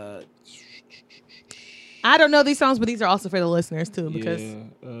 I don't know these songs, but these are also for the listeners too because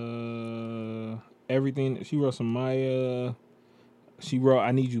Yeah. Everything. She wrote some Maya. She wrote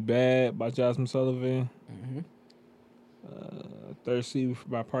I Need You Bad by Jasmine Sullivan. Thirsty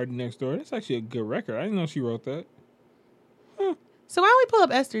by Party Next Door. That's actually a good record. I didn't know she wrote that. So why don't we pull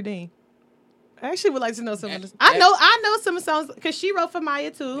up Esther Dean? I actually would like to know some of this. Esther- I know some songs because she wrote for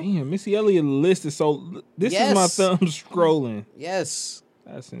Maya too. Damn, Missy Elliott list is so. This is my Yes. thumb scrolling. Yes.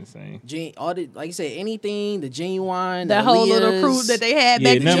 That's insane. All the, like you said, anything, the Genuine, That the whole little Aaliyahs. crew that they had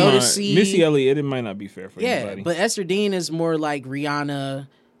Yeah, back never then. mind. Jodeci. Missy Elliott. It might not be fair for Yeah, anybody. but Esther Dean is more like Rihanna.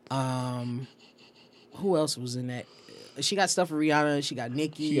 Who else was in that? She got stuff for Rihanna. She got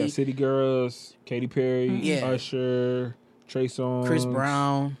Nicki. She got City Girls, Katy Perry, Yeah. Usher, Trey Songz, Chris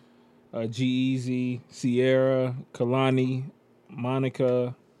Brown. G-Eazy, Sierra, Kalani,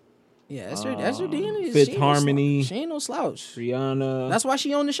 Monica, Yeah, Esther Dean is Fifth she ain't no Harmony. slouch. She ain't no slouch. Rihanna, That's why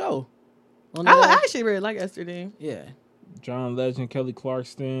she on the show. On I the- actually really like Esther Dean. yeah. John Legend, Kelly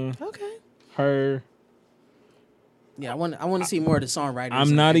Clarkson, Okay. her. Yeah, I want to see more of the songwriters.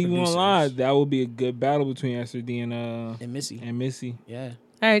 I'm not and even gonna producers. lie. That would be a good battle between Esther D and Missy. Yeah.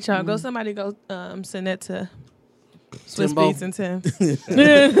 All right, y'all. Somebody go send that to Swiss Timbo. Beats and Tim.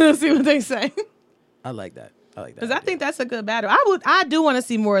 See what they say. I like that. Because I think that's a good battle. I do want to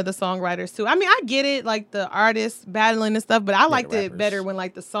see more of the songwriters too. I mean, I get it, like the artists battling and stuff, but I liked it rappers. better when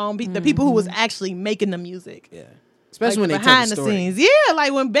like the the people who was actually making the music. Yeah. Especially Like, when they behind tell the story. scenes. Yeah,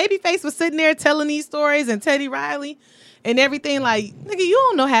 like when Babyface was sitting there telling these stories and Teddy Riley and everything, like, nigga, you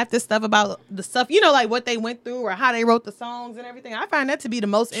don't know half this stuff about the stuff, like what they went through or how they wrote the songs and everything. I find that to be the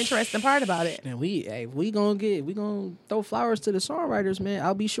most interesting part about it. And we gonna throw flowers to the songwriters, man.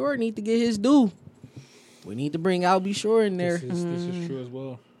 I'll Be Sure need to get his due. We need to bring I'll Be Sure in there. This is true as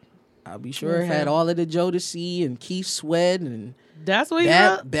well. I'll Be Sure had all of the Jodeci and Keith Sweat and That's what he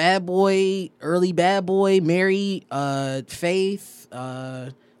wrote. Bad Boy, early Bad Boy, Mary, Faith,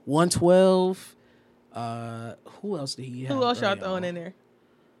 112. Who else did he have? Who else y'all early throwing on? in there?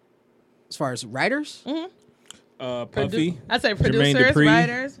 As far as writers? Puffy, I say Jermaine producers, Dupri.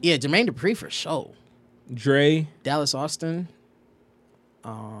 writers. Yeah, Jermaine Dupri for sure. Dre, Dallas Austin.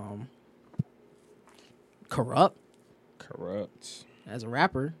 Corrupt Corrupt. as a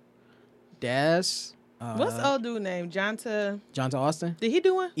rapper. Daz. What's the old dude name? Jonta. John Austin? Did he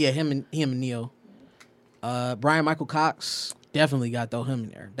do one? Yeah, him and Neo. Brian Michael Cox. Definitely got to throw him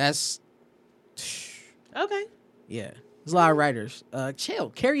in there. That's Okay. yeah. There's a lot of writers. Chill.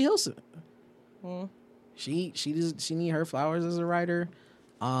 Carrie Hilson. Mm. She need her flowers as a writer.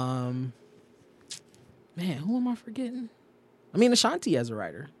 Man, who am I forgetting? I mean, Ashanti as a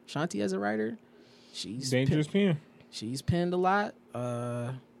writer. She's Dangerous Pen. She's penned a lot.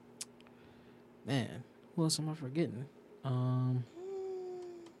 Man, who else am I forgetting?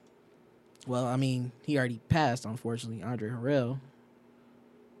 Well, I mean, he already passed, unfortunately. Andre Harrell.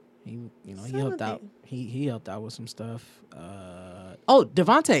 He helped out. He helped out with some stuff.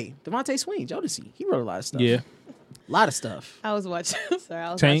 Devontae Swing, Jodeci. He wrote a lot of stuff. Yeah. A lot of stuff. I was watching. Sorry,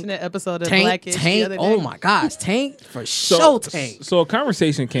 I was Tank. watching that episode of Tank, Blackish the Tank. other day. Oh my gosh, Tank for sure. Tank. So a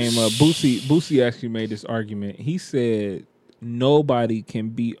conversation came up. Boosie actually made this argument. He said nobody can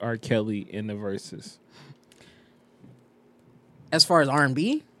beat R. Kelly in the verses. As far as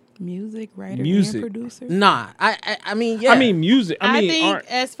R&B, Music writer Music. and producer. nah. I mean, yeah. I mean music. I I mean, think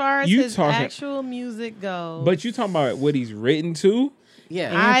as far as you his talking- actual music goes, but you talking about what he's written to?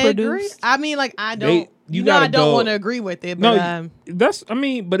 yeah. I agree. produced. I mean, like I They- don't. you I gotta don't go- want to agree with it, but No, that's. I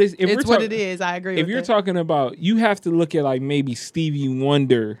mean, but if it's we're what talk- it is. I agree. If with you're it. talking about, you have to look at like maybe Stevie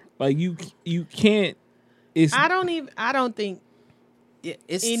Wonder. Like you can't. It's I don't think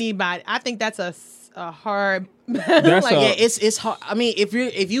it's anybody. I think that's a hard. That's like, a- yeah, it's hard. I mean, if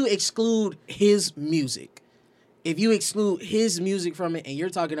you exclude his music, from it, and you're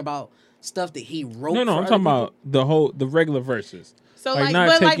talking about stuff that he wrote. no. for I'm other talking people, about the regular verses. So Like, like,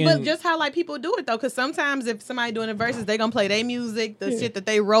 not but taking- just how like people do it though, because sometimes if somebody doing the verses, they gonna play their music, the shit that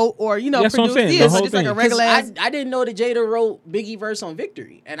they wrote, or That's what I'm produced. saying, Yeah, the so whole just like a thing. 'Cause regular ass. I didn't know that Jada wrote Biggie verse on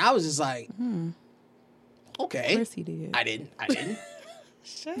Victory, and I was just like, okay, Of course he did. I didn't I didn't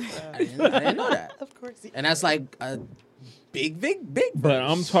know that, Of course. and that's like a big But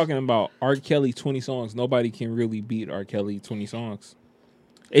verse. I'm talking about R. Kelly 20 songs. Nobody can really beat R. Kelly 20 songs.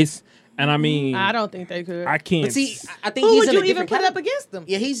 And I mean, I don't think they could. I can't. But see, I think Who he's would in you a even different put up category. against them?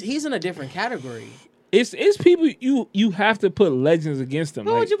 Yeah, he's in a different category. It's people you have to put legends against them.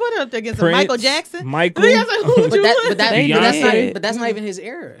 Who like would you put up against them? Prince, Michael Jackson? Michael. Yeah, so who would But you that, put? but that, They but that's not, did. but that's not even his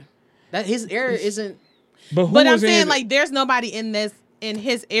era. That his era isn't. But who But I'm was in saying his- like there's nobody in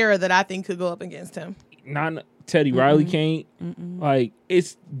his era that I think could go up against him. not Teddy Riley can't. Like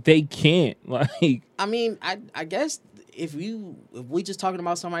they can't. Like I mean, I guess if we just talking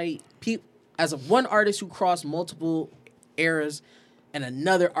about somebody, as one artist who crossed multiple eras, and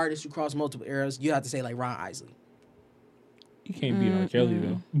another artist who crossed multiple eras, you have to say like Ron Isley. you can't beat R. Kelly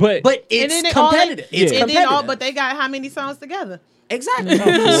though. But But it's then they all- competitive. It's Yeah. And then competitive. but they got how many songs together? exactly.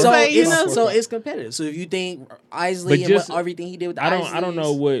 So, so you know- so it's competitive. So if you think Isley But and just- everything he did with the I don't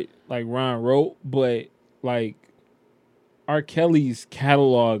know what like Ron wrote, but like R. Kelly's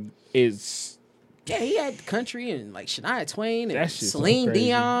catalog is Yeah, he had country and like Shania Twain and That shit's so Celine crazy.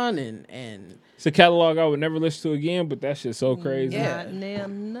 Dion and it's a catalog I would never listen to again. But that shit's so crazy. Yeah. Not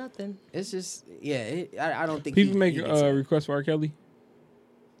damn nothing. it's just I don't think People he make gets it. requests for R. Kelly.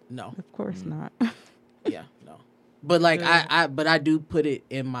 No. Of course not. Yeah, no. But like I do put it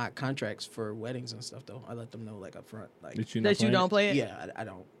in my contracts for weddings and stuff though. I let them know like up front, like That you, That you don't play it. yeah, I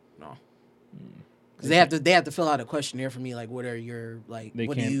don't no. Because they have to fill out a questionnaire for me. Like, what are your like? They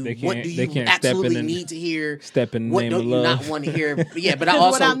What can't- do they you what can't- do they you can't step in absolutely and need to hear? step in the What name don't of you love. not want to hear? Yeah, but I That's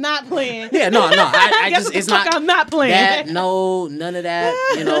what also I'm not playing. yeah no I Guess just what the it's fuck not I'm not playing. that no none of that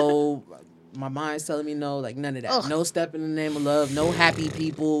you know. My mind's telling me no, like none of that. Ugh. No step in the name of love. No happy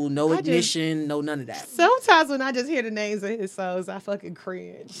people. No I just- ignition. No none of that. Sometimes when I just hear the names of his songs, I fucking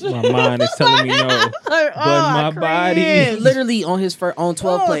cringe. My mind is telling me no. Like, my body- cringe. Literally on his on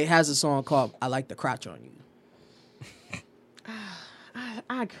 12 play has a song called "I Like the Crotch on You."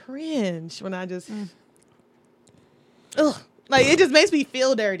 I cringe when I just. Ugh. Like it just makes me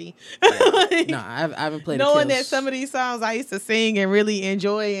feel dirty. Like, No, I haven't played. knowing the that some of these songs I used to sing and really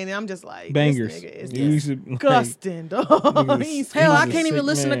enjoy, and I'm just like Bangers. This nigga is You used to, like, disgusting, dog. niggas- He's Hell, I He's a can't even sick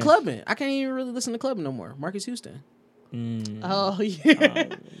listen man. to clubbing. I can't even really listen to clubbing no more. Marcus Houston. oh yeah.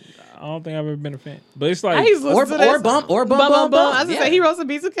 I don't think I've ever been a fan. But it's I like used to listen to that Or song. bump. I was gonna Yeah. say he wrote some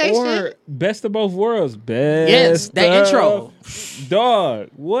B2K or shit. Best of Both Worlds. Best. Yes, that of- intro. Dog,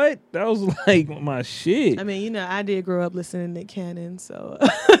 what? That was like my shit. I mean, you know, I did grow up listening to Nick Cannon, so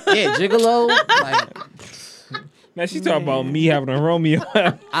Yeah, Gigolo. Like Man, she talking about me having a Romeo.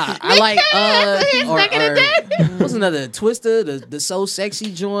 I like back in the what's another Twister, the So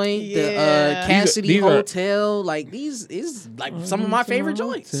Sexy joint, Yeah. the Cassidy These are- Hotel. Like these is like some of my favorite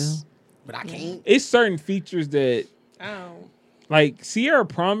joints. Hotel. But I can't. It's certain features that, oh. like Sierra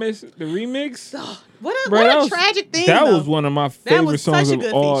Promise, the remix. What a, Bro, what that a was- tragic thing. That though. was one of my That favorite was songs such a of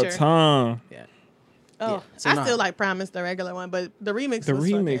good all feature. time. Yeah. Oh, Yeah, so I nah. still like Promise, the regular one, but the remix. The was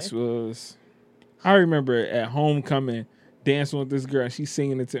remix fucking- was. I remember at homecoming dancing with this girl. And she's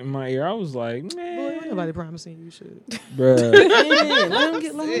singing it in my ear. I was like, Boy, man, ain't nobody promising you shit. bruh. Man, let him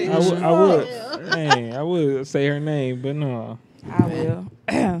get I would say her name, but no. I will.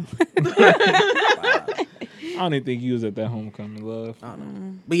 I don't even think you was at that homecoming, love. I don't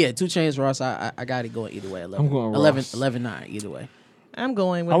know. But yeah, 2 Chainz Ross, I got it going either way. 11, I'm going 11, Ross. 11-9 either way. I'm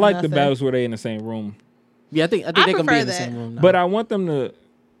going with I like nothing. the battles where they in the same room. Yeah, I think I they're gonna be prefer in the that. same room now. But I want them to.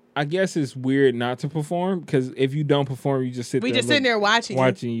 I guess it's weird not to perform because if you don't perform, you just sit. We there just sitting there watching.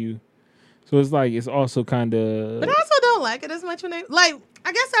 you. So it's like it's also kind of. But I also don't like it as much when they like.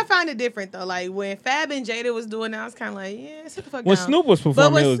 I guess I find it different though. Like when Fab and Jada was doing it, I was kind of like, yeah, sit the fuck When down. Snoop was But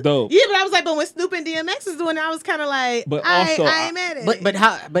performing, when- it was dope. Yeah, but I was like, but when Snoop and DMX was doing it, I was kind of like, But I also, ain't mad at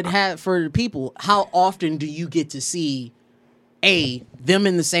it. But for the people, how often do you get to see A, them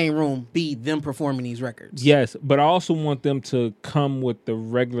in the same room, B, them performing these records? Yes, but I also want them to come with the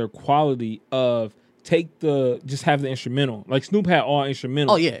regular quality of just have the instrumental. Like Snoop had all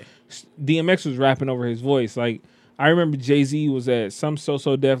instrumental. Oh yeah. DMX was rapping over his voice. Like I remember Jay-Z was at some So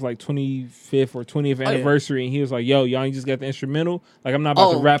Def like 25th or 20th anniversary, and he was like, "Yo, y'all ain't just got the instrumental. Like I'm not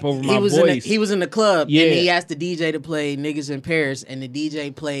about to rap over my voice." He was in the club, Yeah. and he asked the DJ to play "Niggas in Paris," and the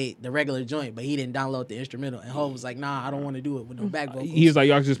DJ played the regular joint, but he didn't download the instrumental. And Hov was like, "Nah, I don't want to do it with no back vocals." He was like,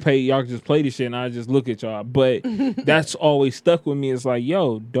 y'all just play this shit, and I just look at y'all. But that's always stuck with me. It's like,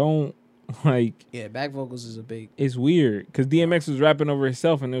 yo, don't like. Yeah, back vocals is a big. It's weird because DMX was rapping over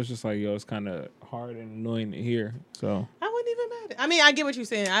himself, and it was just like, yo, it's kind of hard and annoying to hear. So I wasn't even mad at it. I mean, I get what you're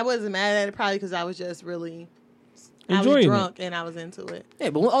saying. I wasn't mad at it probably because I was just really. I Enjoying was it. drunk and I was into it. Yeah,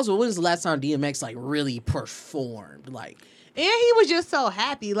 but also, when was the last time DMX like really performed? Like, And he was just so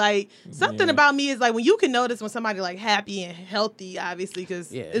happy. Like, something Yeah. about me is like when you can notice when somebody like happy and healthy, obviously,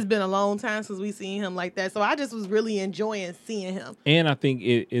 because Yeah. it's been a long time since we seen him like that. So I just was really enjoying seeing him. And I think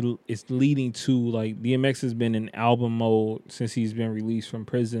it's leading to like DMX has been in album mode since he's been released from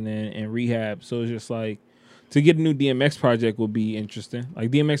prison and rehab. So it's just like to get a new DMX project would be interesting.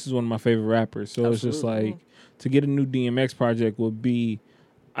 Like DMX is one of my favorite rappers. So it's just like to get a new DMX project would be,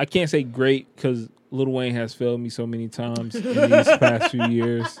 I can't say great because Lil Wayne has failed me so many times in these past few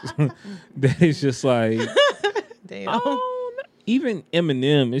years that it's just like, Damn. even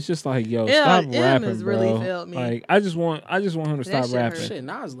Eminem, it's just like, yo, Yeah, stop Em rapping, has bro. really failed me. Like, I just want him to stop shit rapping. hurt. shit,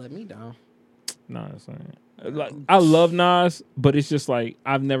 Nas let me down. Nas, like I love Nas, but it's just like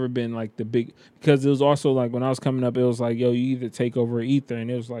I've never been like the big because it was also like when I was coming up, it was like, yo, you either take over or Ether,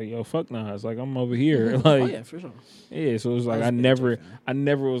 and it was like, yo, fuck Nas, like I'm over here, like Oh yeah, for sure. yeah. So it was like Nas I been a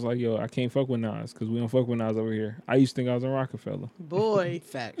never fan. was like, yo, I can't fuck with Nas because we don't fuck with Nas over here. I used to think I was in Rockefeller, Boy.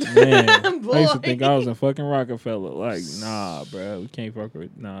 Facts. man. I used to Boy. think I was in fucking Rockefeller. Like, nah, bro, we can't fuck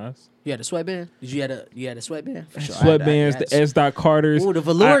with Nas. You had a sweatband? Did you had a sweatband? For sure. I had Sweatbands, the S. Dot Carters. Ooh, the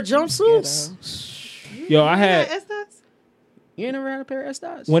velour I- jumpsuits. Yo, I had. Yeah, S-Dots? You ain't never had a pair of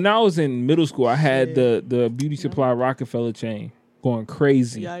S-Dots? When I was in middle school, I had the Beauty Supply Rockefeller chain going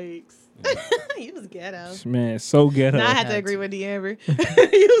crazy. Yikes. He was ghetto. Man, so ghetto. Now I had to Had agree to. with D'Amber.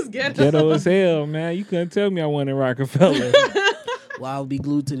 He was ghetto. Ghetto as hell, man. You couldn't tell me I wasn't in Rockefeller. Well, I'll be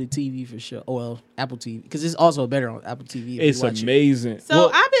glued to the TV for sure. Oh, well, Apple TV. Because it's also better on Apple TV. if you It's watch it. amazing. So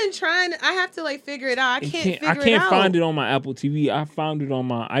Well, I've been trying. I have to like figure it out. I can't I figure can't it out. find it on my Apple TV. I found it on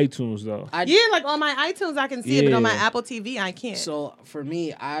my iTunes though. Yeah, like on my iTunes I can see it, but on my Yeah. Apple TV I can't. So for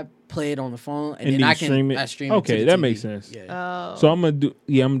me, I play it on the phone and, And then then I you can stream it? I stream it. Okay, to the that TV. makes sense. Yeah. Oh. So I'm gonna do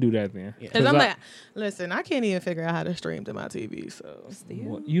that then. Yeah. Because I'm like, listen, I can't even figure out how to stream to my TV. So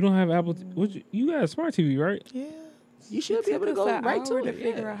What, you don't have Apple? You got a smart TV, right? yeah, you should be able to Took go us an right to hour it. to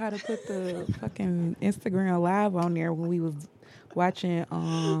figure out how to put the fucking Instagram live on there when we was watching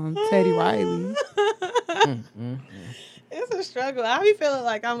Teddy Riley. it's a struggle. I be feeling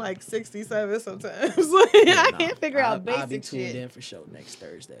like I'm like 67 sometimes. Like, I can't figure out I'll be basic tuned shit. in for sure next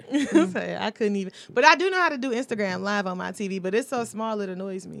Thursday. So, I couldn't even. But I do know how to do Instagram live on my TV. But it's so small it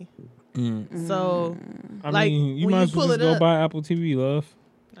annoys me. So I Like, mean, you when might you as well pull just it go up- buy Apple TV, love.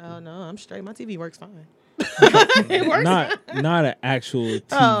 oh no, I'm straight. My TV works fine. It works. Not an actual TV.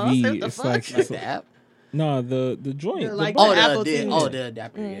 Oh, I said the it's fuck? like Like the app? no, the joint. The, like, Oh, Apple the TV.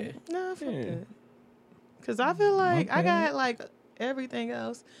 adapter, yeah. No, fuck Yeah. that. Cause I feel like I Okay. got like everything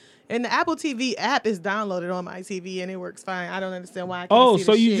else, and the Apple TV app is downloaded on my TV and it works fine. I don't understand why. I can't Oh, see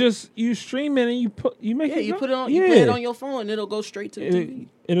so the you shit. just you stream it and you make Yeah, it. you go? put it on. Yeah. You play it on your phone, and it'll go straight to the TV.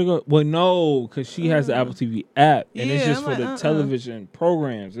 It'll go. Well, no, because she has the Apple TV app, and it's Yeah, just I'm for like, the television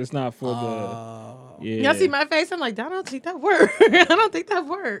programs. It's not for the. Yeah. Y'all see my face? I'm like, I don't think that works. I don't think that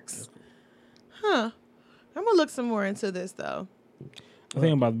works. Huh? I'm gonna look some more into this though. I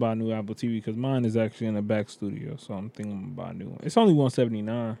think I'm about to buy a new Apple TV because mine is actually in the back studio, so I'm thinking I'm gonna buy a new one. It's only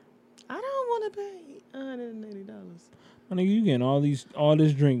 $179. I don't want to pay $180. I mean, you getting all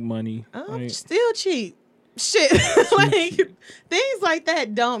this drink money. I'm Like, still cheap. Shit, like things like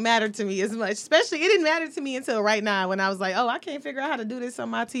that don't matter to me as much. Especially, it didn't matter to me until right now when I was like, oh, I can't figure out how to do this on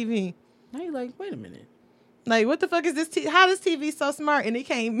my TV. Now you're like, wait a minute. Like, what the fuck is this? How this TV so smart and it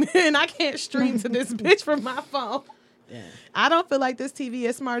can't and I can't stream to this bitch from my phone? Yeah. I don't feel like this TV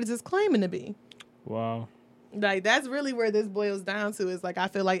as smart as it's claiming to be. Wow. Like, that's really where this boils down to is, like, I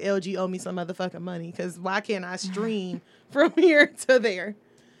feel like LG owe me some motherfucking money because why can't I stream from here to there?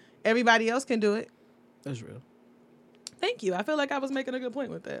 Everybody else can do it. That's real. Thank you. I feel like I was making a good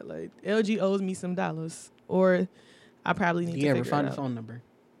point with that. Like, LG owes me some dollars, or I probably need to You ever figure find it a out. phone number?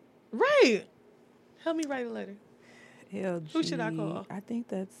 Right. Help me write a letter. LG. Who should I call? I think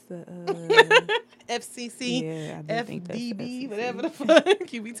that's the FCC, yeah, I do think that's the FDB, FCC. whatever the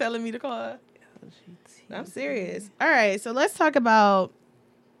fuck you be telling me to call. I'm serious. All right, so let's talk about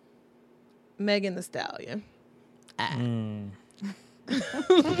Megan Thee Stallion.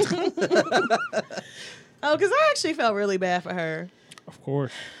 Oh, because I actually felt really bad for her. Of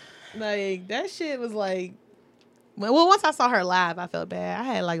course. Like, that shit was like, well, once I saw her live, I felt bad. I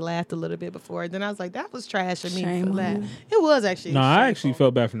had like laughed a little bit before. Then I was like, that was trash of me Shame for on that. you. It was actually. No, I shameful. actually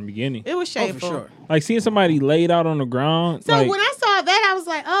felt bad from the beginning. It was Oh, shameful. for sure. Like seeing somebody laid out on the ground. So like, when I saw that, I was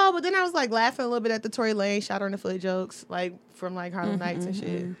like, oh, but then I was like laughing a little bit at the Tory Lane shot her in the foot jokes, like from like Harlem Nights and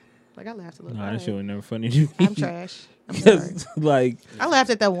shit. Like I laughed a little. nah, bit. that shit was never funny to me. I'm trash. I'm sorry. 'Cause, like I laughed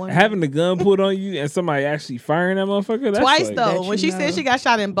at that one. having the gun pulled on you and somebody actually firing that motherfucker. That's Twice like, though. That When you she said know. she got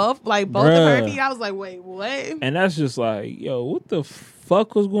shot in both of her Bruh. feet, I was like, wait, what? And that's just like, yo, what the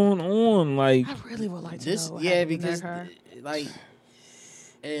fuck was going on? Like, I really would like to This, know. What yeah, happened because to her. like,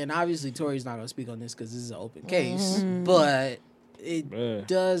 and obviously Tori's not gonna speak on this because this is an open case, but it bruh.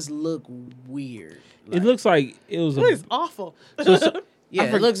 does look weird. It Like, looks like it was It a. was awful. yeah,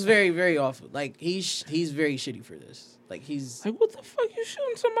 it looks very, very awful. Like he's very shitty for this. Like he's Like, what the fuck you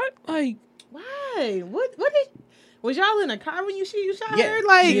shooting somebody? Like, Why? What did? Was y'all in a car when you shot Yeah. her?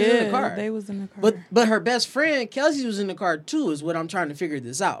 Like, She was in the Yeah, car. they was in the car. but her best friend Kelsey was in the car too. Is what I'm trying to figure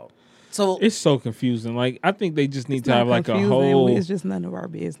this out. So it's so confusing. Like, I think they just need It's to have not like a confusing. whole. It's just none of our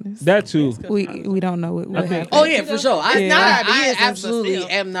business. That too. we don't know what I think- happened. oh yeah, for sure. It's not our business, I but absolutely still.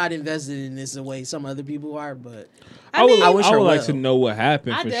 am not invested in this the way some other people are, but I would, mean- I wish I her would like well. to know what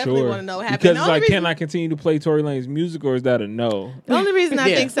happened I for definitely sure. wanna know what happened. Because The it's like, only can reason- I continue to play Tory Lane's music, or is that a no? The only reason I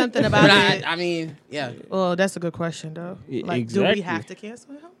Yeah. think something about but it. I mean, yeah. Well, that's a good question though. Yeah, Like, do exactly. we have to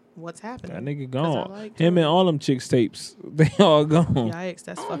cancel him? What's happening? That nigga 'Cause I gone. like Him Tory. and all them chicks tapes, they all gone. Yikes,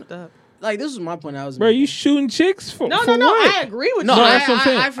 that's fucked up. Like this was my point. I was Bro, making. you shooting chicks for No, for no, what? I agree with No, you. No, I- that's what I'm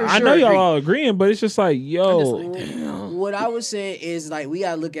saying. I for I sure know y'all agree. all agreeing, but it's just like, yo, What I was saying is like we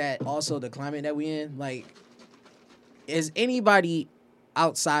gotta look at also the climate that we in. Like, is anybody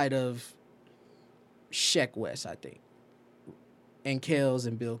outside of Sheck West, I think, and Kels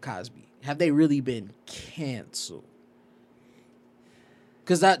and Bill Cosby, have they really been canceled?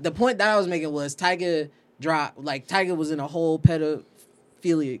 Because the point that I was making was Tyga dropped, like Tyga was in a whole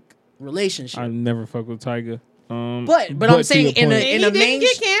pedophilic relationship. I never fuck with Tyga. But I'm to saying your in point- a And he didn't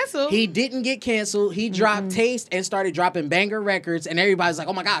get canceled. he didn't get canceled. He dropped Taste and started dropping banger records, and everybody's like,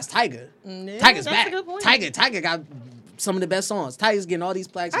 "Oh my God, it's Tyga! Yeah, Tyga's that's back! a good point. Tyga got some of the best songs. Tyga's getting all these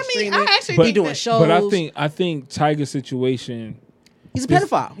plaques. I and mean, streaming. I actually But- he think doing that- shows. but I think Tyga's situation. he's a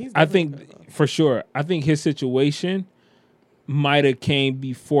pedophile. I think for sure. I think his situation might have came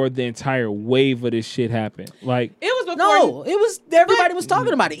before the entire wave of this shit happened. Like, It was before. No, it was everybody was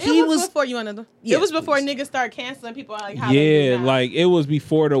talking about it. It He was was before you wanted. Yes, It was before please. niggas start canceling people. Like how they yeah, do now. like it was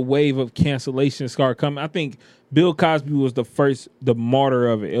before the wave of cancellation started coming. I think Bill Cosby was the martyr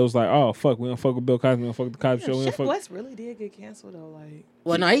of it. It was like, oh fuck, we don't fuck with Bill Cosby, we don't fuck with the Cosby Show, we don't Sheck fuck. West really did get canceled though. Like,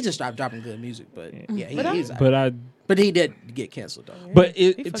 well, no, he just stopped dropping good music, but yeah, he's But he did get canceled though. But he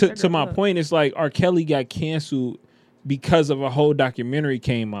it, fucked to that to girl my up. point, it's like R. Kelly got canceled because of a whole documentary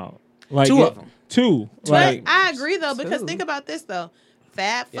came out. Like Two of 'em. Two. but Like I agree though because Two. think about this though.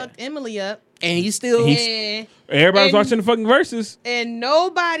 Fab fucked Emily up, And he's still and everybody's and- watching the fucking verses. and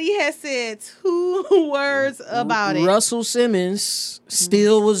nobody has said 2 words about it. Russell Simmons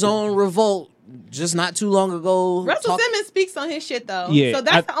still was on Revolt just not too long ago. Russell Simmons speaks on his shit though. Yeah, So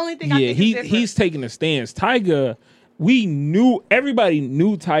that's the only thing I think is different. he's taking a stance. Tyga, everybody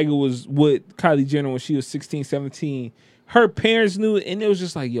knew Tyga was with Kylie Jenner when she was 16, 17. Her parents knew it, and it was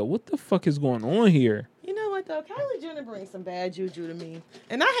just like, yo, what the fuck is going on here? You know what though? Kylie Jenner brings some bad juju to me,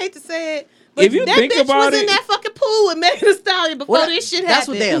 and I hate to say it, but If you that think bitch about was in it- that fucking pool with Megan Thee Stallion before Well, this shit that's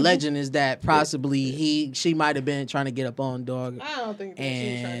happened. what they're alleging is that possibly she might have been trying to get up on dog. I don't think that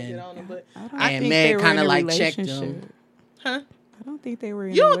she was trying to get And- on him, but I don't And think Meg they were kinda in a like checked him. relationship. huh? I I don't think they were.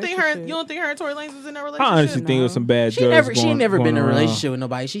 In You a don't think her? relationship. You don't think her and Tory Lanez was in a I relationship? honestly think it was some bad drugs. She never been in a going around. relationship with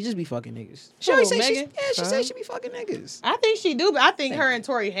nobody. She just be fucking niggas. She Who, always say she, Megan? she said she be fucking niggas. I think she do, but I think her and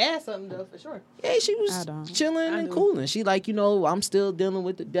Tory had something though for sure. Yeah, she I was don't. chilling I and do. cooling. She like, I'm still dealing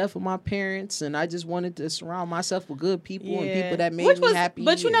with the death of my parents, and I just wanted to surround myself with good people and people that made me happy.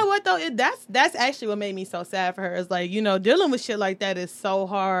 But you and- know what though? That's actually what made me so sad for her. Is like, dealing with shit like that is so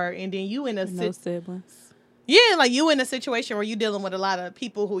hard, and then you in a No siblings. yeah, like you in a situation where you dealing with a lot of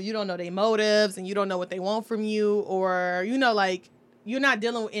people who you don't know their motives and you don't know what they want from you, or like you're not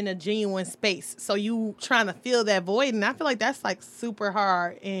dealing in a genuine space. So you trying to fill that void, and I feel like that's like super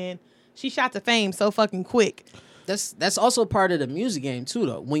hard. And she shot to fame so fucking quick. That's also part of the music game too,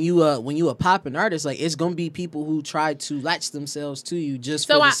 though. When you a popping artist, like it's gonna be people who try to latch themselves to you just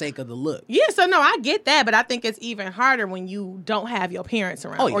So for I- the sake of the look. Yeah, so no, I get that, but I think it's even harder when you don't have your parents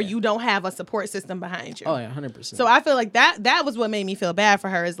around, Oh, yeah. or you don't have a support system behind you. Oh yeah, 100%. So I feel like that was what made me feel bad for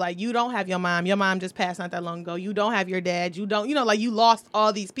her. Is like you don't have your mom. Your mom just passed not that long ago. You don't have your dad. You don't, like you lost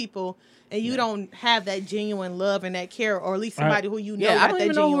all these people, and you don't have that genuine love and that care, or at least somebody who you know Yeah, I got don't that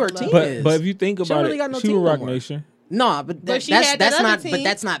even know who her genuine team love. is. But if you think She don't about really got no it, she team was no Rock more. Nation. No, but But she had that that's other not. team. But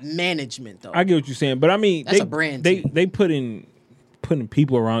that's not management though. I get what you're saying, but I mean, That's a brand They team. they putting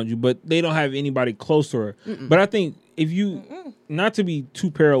people around you, but they don't have anybody close to her. But I think if you, not to be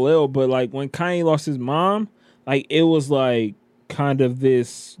too parallel, but like when Kanye lost his mom, like it was like kind of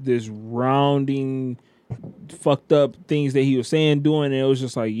this rounding fucked up things that he was saying, doing, and it was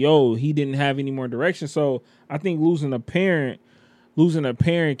just like, yo, he didn't have any more direction. So I think losing a parent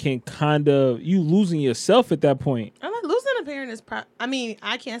can kind of, you losing yourself at that point. I'm like losing a parent is. I mean,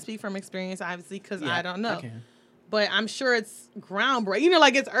 I can't speak from experience, obviously, because I don't know. can. But I'm sure it's groundbreaking.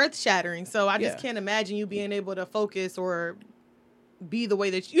 Like it's earth shattering. So I just Yeah. can't imagine you being able to focus or be the way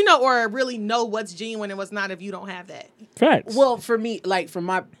that or really know what's genuine and what's not if you don't have that. Facts. Well, for me, like from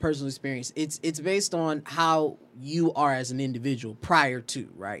my personal experience, it's based on how you are as an individual prior to,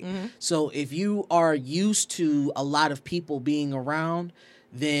 right? So if you are used to a lot of people being around,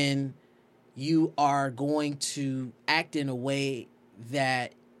 then you are going to act in a way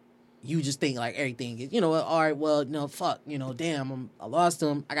that you just think like everything is, all right, well, no, fuck, damn, I lost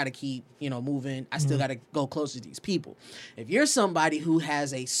them. I got to keep, moving. I still got to go close to these people. If you're somebody who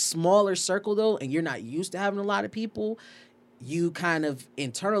has a smaller circle though, and you're not used to having a lot of people, you kind of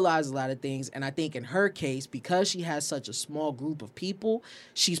internalize a lot of things. And I think in her case, because she has such a small group of people,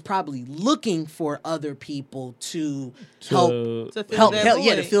 she's probably looking for other people to help To fill that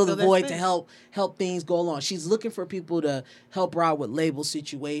void. to fill the So that's void, it. to help things go along. She's looking for people to help her out with label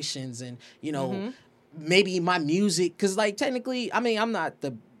situations, and maybe my music, because like technically, I mean, I'm not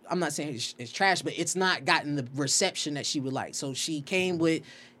saying it's trash, but it's not gotten the reception that she would like. So she came with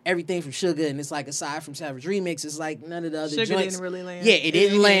everything from Sugar, and it's like, aside from Savage Remix, it's like none of the other Sugar joints didn't really land. Yeah, it didn't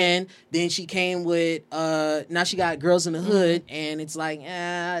didn't. land. Then she came with now she got Girls in the Hood, and it's like,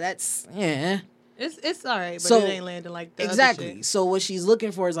 that's It's all right, but So- it ain't landing like that. Exactly. So what she's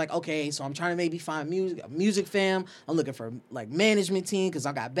looking for is like, okay, so I'm trying to maybe find music fam. I'm looking for like management team because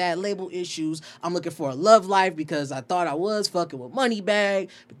I got bad label issues. I'm looking for a love life because I thought I was fucking with Moneybagg,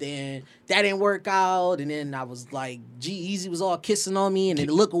 but then that didn't work out. And then I was like, G-Eazy was all kissing on me, and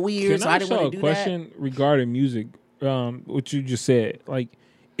it looked weird, Can so I I didn't ask want you to a do that. question regarding music? What you just said, like,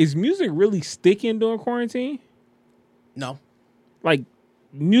 is music really sticking during quarantine? No. Like,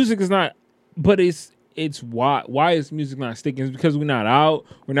 music is not, but it's why is music not sticking? It's because we're not out,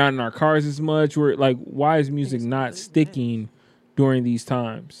 we're not in our cars as much. We're like, why is music not sticking during these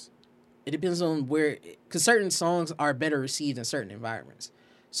times? It depends on where, because certain songs are better received in certain environments.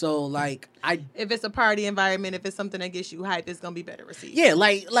 So like If it's a party environment, if it's something that gets you hype, it's gonna be better received. yeah,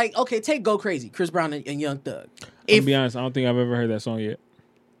 like okay, take Go Crazy, Chris Brown and Young Thug. To be honest, I don't think I've ever heard that song yet.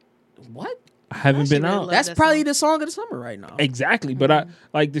 What? I haven't actually been really out. love That's that probably song. the song of the summer right now. Exactly, but I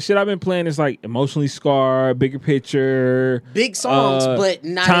like the shit I've been playing is like Emotionally Scarred, Bigger Picture, Big songs, but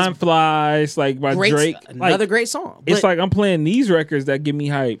not Time as Flies, like by great. Drake. Another Like, great song. it's But like I'm playing these records that give me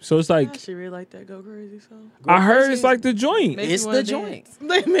hype. So it's I like actually really like that Go Crazy song. I heard it's like the joint. Makes It's you wanna the joint. dance.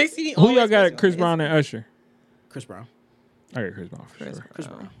 Like, makes you Who y'all always got? makes you Chris wanna Brown dance. and Usher. Chris Brown. I got Chris Brown for sure. Chris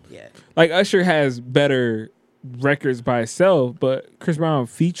Brown. Yeah. Like Usher has better records by itself, but Chris Brown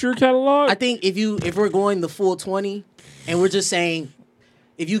feature catalog. I think if we're going the full 20, and we're just saying,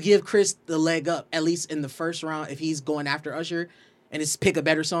 if you give Chris the leg up, at least in the first round, if he's going after Usher, and it's pick a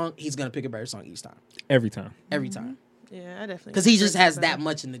better song, he's gonna pick a better song each time, every time every time, Yeah, I definitely. because he think just Chris has is that better.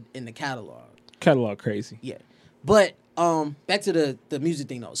 much in the catalog. catalog crazy. Yeah. But back to the music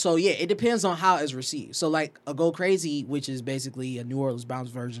thing though. So yeah, it depends on how it's received. So like a Go Crazy, which is basically a New Orleans bounce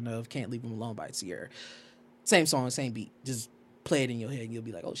version of Can't Leave Him Alone by Sierra. Same song, same beat, just play it in your head and you'll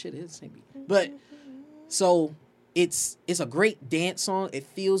be like, oh shit, it's the same beat. But so it's a great dance song. It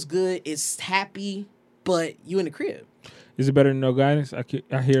feels good. It's happy, but you in the crib. Is it better than No Guidance? I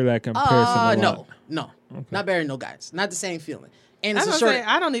hear that comparison a lot. No, not better than No Guidance. Not the same feeling. And I it's a was short. say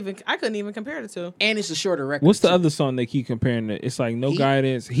I couldn't even compare the two. And it's a shorter record. What's the too. other song they keep comparing to? It's like No Heat.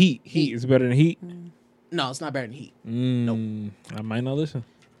 Guidance. Heat is better than Heat. No, it's not better than Heat. Nope. I might not listen.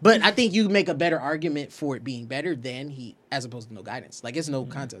 But I think you make a better argument for it being better than Heat as opposed to No Guidance. Like, it's no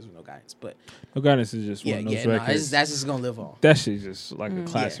contest with No Guidance. But No Guidance is just one yeah, of those yeah, no, records. that's just gonna live on. That shit's just like a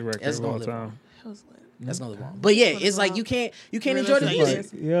classic Yeah, record that's of gonna all live time. on. That's gonna live on. But yeah, it's like you can't enjoy the music.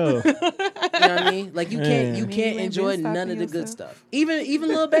 Yo, You know what I mean? Like you can't ain't enjoy been none of the stopping good yourself. stuff. Even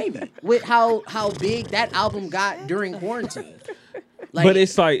Lil Baby with how big that album got during quarantine. Like, but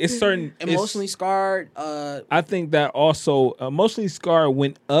it's like it's certain emotionally scarred. I think that also Emotionally Scarred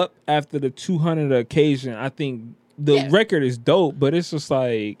went up after the 200 occasion. I think the record is dope, but it's just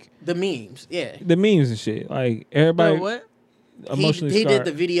like the memes, yeah. the memes and shit. Like everybody, what? Emotionally He Scarred.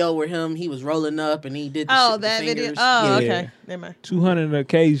 did the video where he was rolling up and he did the Oh, shit, the that video. fingers. Oh, Yeah. okay. Never mind. 200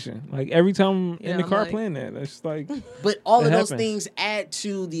 occasion. Like every time I'm Yeah, in the I'm car like- playing that, that's like But all It of those happens. things add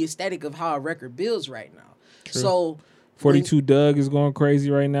to the aesthetic of how a record builds right now. So 42 Doug is going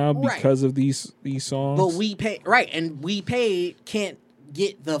crazy right now Right. because of these songs. But we pay and we paid can't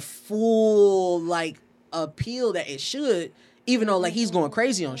get the full like appeal that it should, even though like he's going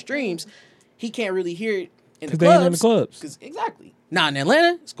crazy on streams, he can't really hear it in the 'Cause they ain't in the clubs. clubs. Exactly. Nah, in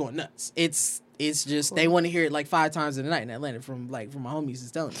Atlanta, it's going nuts. It's just they want to hear it like 5 times in the night in Atlanta from my homies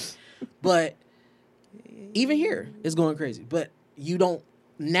is telling me. But even here, it's going crazy. But you don't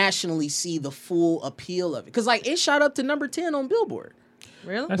nationally see the full appeal of it because like it shot up to number 10 on Billboard.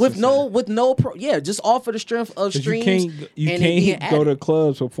 Really? That's With insane. no just off of the strength of 'Cause streams. you and it being can't go added. to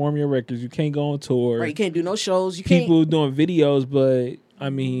clubs, perform your records. You can't go on tour. Right, you can't do no shows. You can't. People doing videos, but I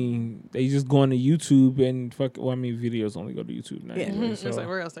mean, they just going to YouTube and fuck. Well, I mean, videos only go to YouTube now. Yeah. Anyway, It's like so.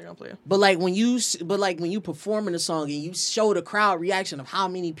 where else they gonna play? But like when you performing a song and you show the crowd reaction of how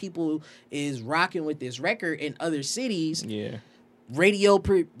many people is rocking with this record in other cities, Yeah. radio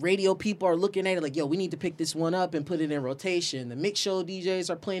people are looking at it like, yo, we need to pick this one up and put it in rotation. The mix show DJs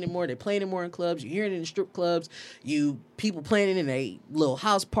are playing it more. They're playing it more in clubs. You hear it in strip clubs. People playing it in a little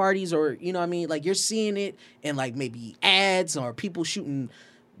house parties, or you know what I mean? Like you're seeing it in like maybe ads or people shooting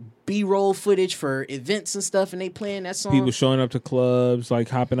B-roll footage for events and stuff, and they playing that song. People showing up to clubs, like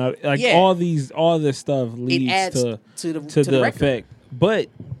hopping out, like Yeah. all this stuff it leads adds to to the the record. effect. But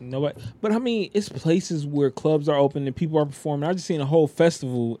nobody. But I mean, it's places where clubs are open and people are performing. I just seen a whole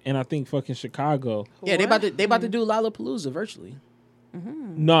festival, and I think fucking Chicago. Yeah, they about to do Lollapalooza virtually.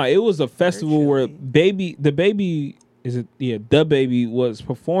 No, it was a festival where the baby was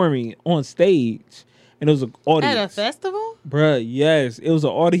performing on stage, and it was an audience. At a festival? Bruh, yes, it was an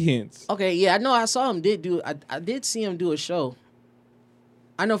audience. Okay, yeah, I know. I saw him. I did see him do a show.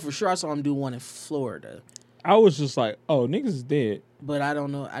 I know for sure. I saw him do one in Florida, I was just like, oh, niggas is dead. but I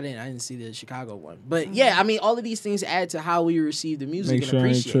don't know. I didn't see the Chicago one. But yeah, I mean, all of these things add to how we receive the music Make and sure I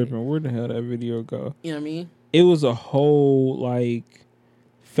ain't appreciate it. tripping. Where the hell that video go? You know what I mean? It was a whole like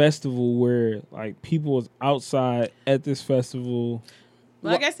festival where like people was outside at this festival.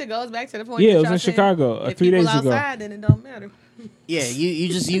 Well, I guess it goes back to the point. Yeah, that it was y'all in said, Chicago if 3 days people ago. outside, then it don't matter. Yeah, you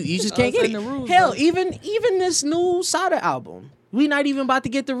just Oh, can't it's get in it. the rules, Hell, though. even this new Sada album. We not even about to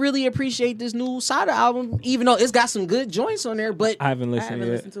get to really appreciate this new Sada album, even though it's got some good joints on there. But I haven't I listened haven't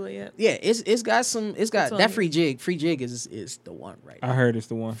yet. listened to it yet. yeah, it's got on that it. Free Jig is the one right now. I heard it's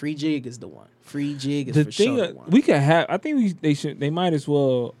the one. Free Jig is the one. Free Jig is The for thing sure the one. we could have, I think they might as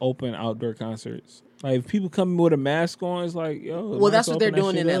well open outdoor concerts. Like if people come with a mask on, it's like yo. Well, might that's as what they're open that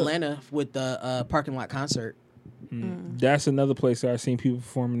doing shit in up. Atlanta with the parking lot concert. That's another place that I've seen people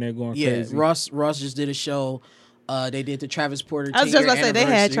performing there going Yeah, crazy. Ross just did a show. They did the Travis Porter. I was just 10-year about to say they had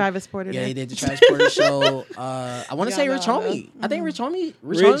anniversary. Travis Porter. Yeah, there. they did the Travis Porter show. I want to say Y'all Rich know, Homie. I think Rich Homie.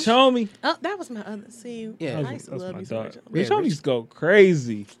 Rich Homie. Oh, that was my other. See, Yeah. I used to That's love my me some dog. Rich Homie. Rich Yeah, Homies go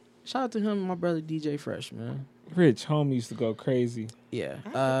crazy. Shout out to him and my brother DJ Fresh, man. Rich Homie used to go crazy.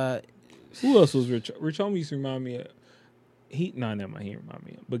 Yeah. Who else was Rich? Rich Homie used to remind me of. He remind me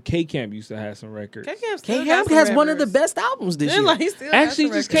of. But K Camp used to have some records. K-Camp has one of the best albums this year.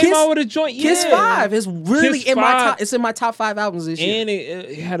 Actually, just came Kiss- out with a joint. Kiss yeah. 5 is really Kiss in my 5. top. It's in my top 5 albums this year. And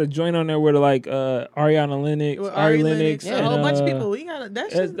it had a joint on there with like Ariana Lennox, With Ari Lennox, a whole bunch of people. We got that.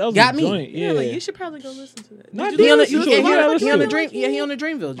 That was Got a me. joint. Yeah, Yeah, like, you should probably go listen to that. No, I Did did. you He on the, listen to yeah, it. he Yeah, on listen the to it. dream. Yeah, he on the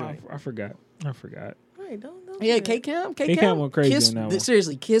Dreamville joint. I forgot. Right, don't Yeah, do that. K-Camp. K-Camp went crazy Kiss, on that one.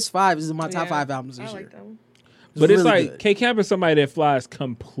 Seriously, Kiss 5 is in my top Yeah, 5 albums I this like year. that one. But it's really like good. K Camp is somebody that flies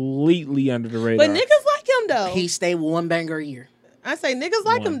completely under the radar. But niggas like him though. He stayed with one banger a year. I say niggas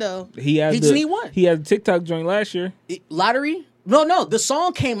like him though. He had He just need one. He had a TikTok joint last year. Lottery? No. The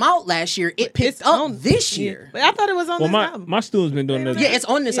song came out last year. It picked up this year. But I thought it was on this album. My students been doing that. Yeah, it's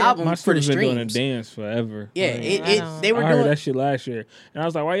on this album My for the students been doing a streams. dance forever. Yeah, Like, they were I heard doing that shit last year, and I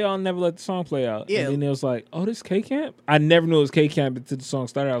was like, "Why y'all never let the song play out?" Yeah. And then it was like, "Oh, this K Camp." I never knew it was K Camp until the song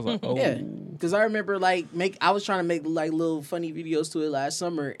started. I was like, "Oh, Yeah, because I remember I was trying to make like little funny videos to it last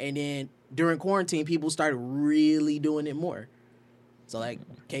summer, and then during quarantine, people started really doing it more. So like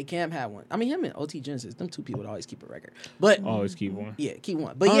K Camp had one. I mean, him and OT Genesis, them two people would always keep a record. But always keep one." yeah, keep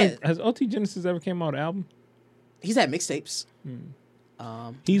one. But yeah, Has OT Genesis ever came out with an album? he's had mixtapes.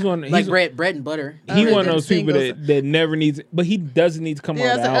 He's one. Like He's, bread and butter. he Other one of than those people singles. that never needs, but he doesn't need to come out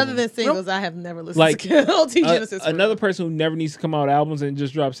Yeah, with so an other album. than singles, I have never listened Like, to OT Genesis. for Another real. person who never needs to come out with albums and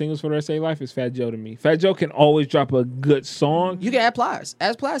just drop singles for the rest of their life is Fat Joe to me. Fat Joe can always drop a good song. You can add Plies.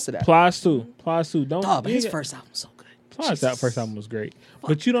 Add Plies to that. Plies too. Don't. Oh, but his yeah. first album's so good. Plies, that first album was great,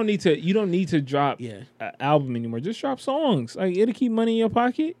 but you don't need to drop Yeah. an album anymore. Just drop songs. Like it'll keep money in your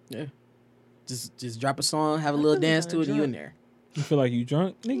pocket. Yeah. Just drop a song, have a little dance to it, and you in there. You feel like you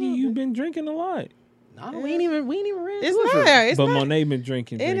drunk, nigga. You've been drinking a lot. No, we ain't even ran. It's through it. not there. It's But not. Monet been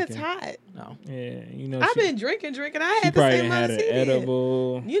drinking. And it's hot. No. Yeah, you know. I've she, been drinking. I She had the probably same had amount an of CD.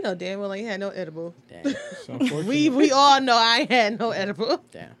 edible. You know damn well I ain't had no edible. Damn. It's unfortunate. We all know I ain't had no edible.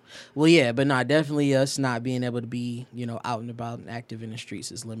 Damn. Well, yeah, but nah, definitely us not being able to be, out and about and active in the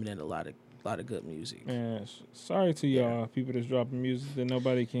streets is limiting a lot of good music. Yeah, sorry to y'all, people that's dropping music that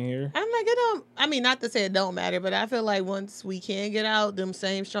nobody can hear. I'm like, it don't. I mean, not to say it don't matter, but I feel like once we can get out, them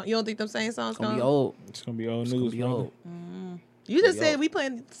same songs. You don't think them same songs It's gonna gonna be old. It's gonna be old It's gonna news. be brother. old. You just Yo. said we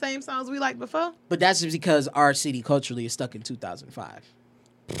playing the same songs we liked before. But that's just because our city culturally is stuck in 2005.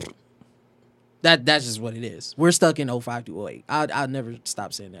 That's just what it is. We're stuck in 05 to 08. I'll never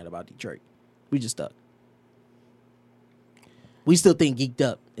stop saying that about Detroit. We just stuck. We still think Geeked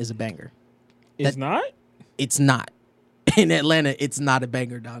Up is a banger. It's not. It's not. In Atlanta, it's not a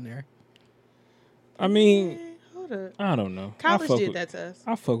banger down there. I mean, Hold up. I don't know. College I fuck did with, that to us.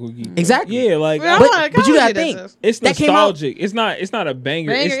 I fuck with Geek. Exactly. Yeah, like Well, But you gotta College did that think. to us. it's that came out- nostalgic. It's not a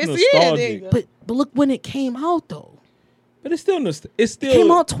banger. Banger, It's it's- yeah, there you nostalgic. go. But look when it came out though. But it's still it's still It came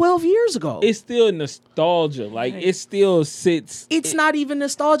out 12 years ago. It's still nostalgia. Like it still sits. It's not even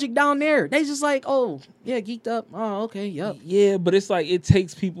nostalgic down there. They just like, oh, yeah, Geeked Up. Oh, okay, yep. Yeah, but it's like it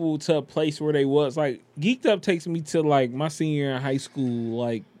takes people to a place where they was. Like Geeked Up takes me to like my senior year in high school,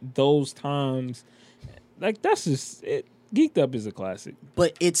 like those times. Like that's just it. Geeked Up is a classic.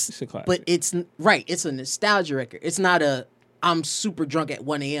 But It's a classic. but it's right. It's a nostalgia record. It's not a I'm super drunk at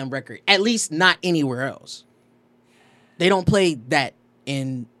 1 a.m. record. At least not anywhere else. They don't play that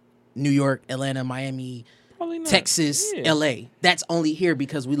in New York, Atlanta, Miami, Probably not. Texas, Yeah. LA. That's only here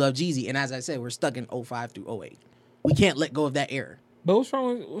because we love Jeezy. And as I said, we're stuck in 05 through 08. We can't let go of that era. But what's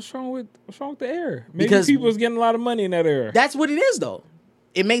wrong with the era? Maybe Because- people was getting a lot of money in that era. That's what it is, though.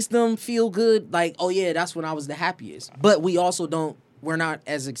 It makes them feel good, like, oh yeah, that's when I was the happiest. But we also we're not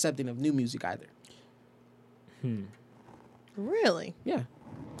as accepting of new music either. Really? Yeah.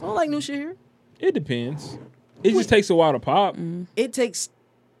 I don't like new shit here. It depends. It just takes a while to pop. It takes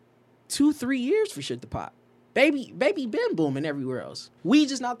 2-3 years for shit to pop. Baby been booming everywhere else. We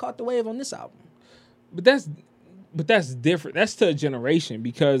just not caught the wave on this album. But that's different. That's to a generation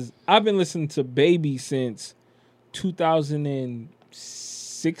because I've been listening to Baby since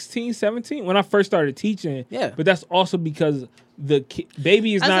 2016, 17 when I first started teaching. Yeah. But that's also because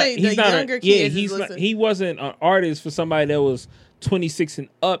Baby is I not. say He's the not. younger Yeah, kids is he's not. listening. He wasn't an artist for somebody that was 26 and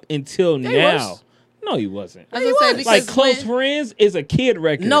up until he now. was. No, he wasn't. I was gonna say, was. because Like Close when- Friends is a kid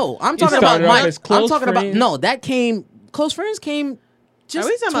record. No, I'm It talking about started off my. as Close I'm talking about Friends. no. That came. Close Friends came. Just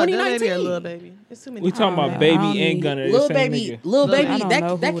Are we talking about Lil 2019. Baby or Lil Baby? It's too many. We talking about I Baby don't and need- Gunna. Lil the same Baby, nigga. Lil Lil- Baby. I don't That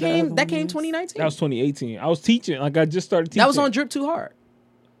know that who the came. other That one came is. 2019. That was 2018. I was teaching. Like I just started teaching. That was on Drip Too Hard.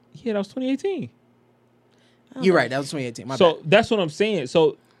 Yeah, that was 2018. You're right. That was 2018. My So bad. that's what I'm saying.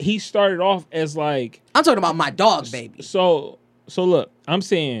 So he started off as like I'm talking about my dog, baby. so look, I'm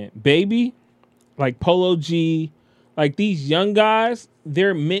saying Baby, like Polo G, like these young guys,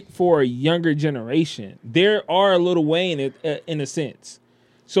 they're meant for a younger generation. There are a Lil Wayne in a sense.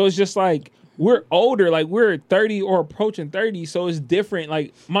 So it's just like we're older, like we're 30 or approaching 30, so it's different.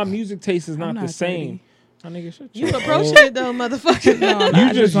 Like my music taste is not, not the same. My nigga, shut You your approaching old- it though, motherfucker. You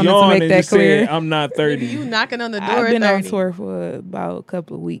I just wanted to yawned make and that just clear. said I'm not 30. You knocking on the door I've been at on 30. tour for about a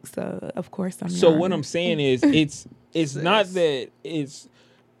couple of weeks, so of course I'm. So young. what I'm saying is it's not that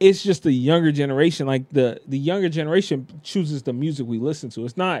it's just the younger generation. Like the younger generation chooses the music we listen to.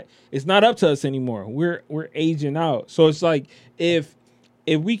 It's not up to us anymore. We're aging out. So it's like if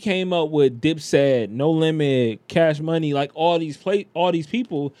if we came up with Dipset, No Limit, Cash Money, like all these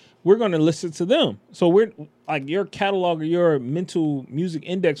people, we're gonna listen to them. So we're like your catalog or your mental music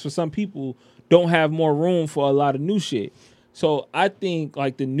index for some people don't have more room for a lot of new shit. So I think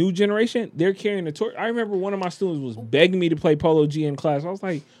like the new generation, they're carrying the torch. I remember one of my students was begging me to play Polo G in class. I was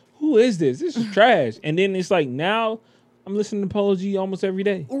like, who is this? This is trash. And then it's like now I'm listening to Polo G almost every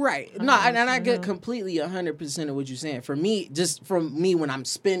day. Right. No, and I get completely 100% of what you're saying. For me, just from me when I'm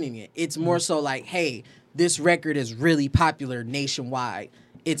spinning it, it's more so like, hey, this record is really popular nationwide.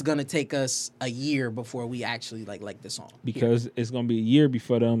 It's going to take us a year before we actually like this song. Because it's going to be a year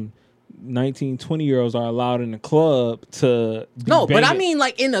before them 19, 20-year-olds are allowed in the club to be No, but I banging. mean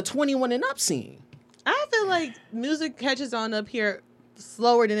like in the 21 and up scene. I feel like music catches on up here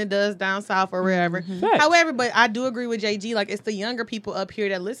slower than it does down south or wherever. Facts. However, but I do agree with JG. Like, it's the younger people up here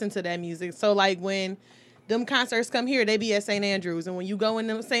that listen to that music. So, like, when them concerts come here, they be at St. Andrews. And when you go in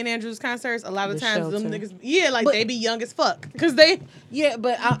them St. Andrews concerts, a lot of The times them shelter. niggas, But- they be young as fuck. Because they... Yeah,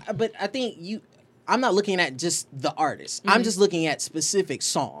 but I think I'm not looking at just the artist. I'm just looking at specific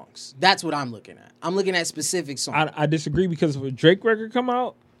songs. That's what I'm looking at. I'm looking at specific songs. I disagree because if a Drake record come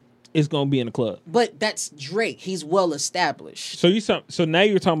out, it's going to be in the club. But that's Drake. He's well established. So now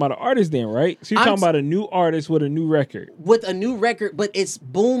you're talking about an artist then, right? So you're I'm talking about a new artist with a new record. With a new record, but it's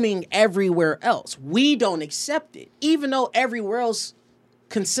booming everywhere else. We don't accept it, even though everywhere else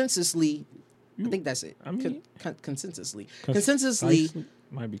consensusly. I think that's it. I mean- Consensusly.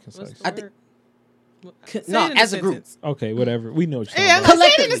 Might be concise. I think. Say it No, in as a sentence. group. Okay, whatever. We know what you're Yeah, talking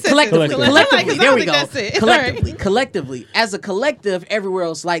about. say it in a Collectively, sentence. collectively. There we go. That's it. Collectively. As a collective, everywhere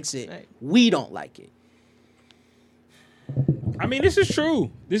else likes it. Right. We don't like it. I mean, this is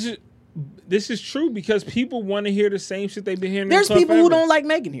true. This is true because people want to hear the same shit they've been hearing. There's in the club people who forever. don't like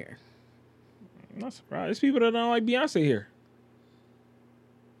Megan here. I'm not surprised. There's people that don't like Beyonce here.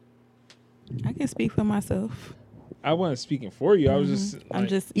 I can speak for myself. I wasn't speaking for you. I was just. I'm like,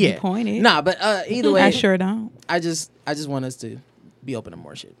 just Yeah. pointed. Nah, but either way, I sure don't. I just want us to be open to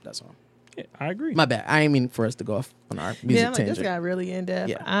more shit. That's all. yeah, I agree. My bad. I ain't mean for us to go off on our music Yeah, I'm like, this tangent. got really in depth.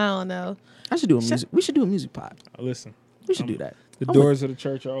 Yeah. I don't know. I should do a music. We should do a music pod. Listen, We should do that. the I'm doors of the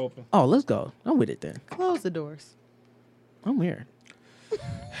church are open. Oh, let's go. I'm with it then. Close the doors. I'm here.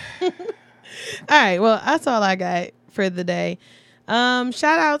 All right. Well, that's all I got for the day.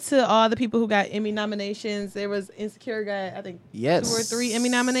 Shout out to all the people who got Emmy nominations. There was Insecure got, I think, Yes. 2 or 3 Emmy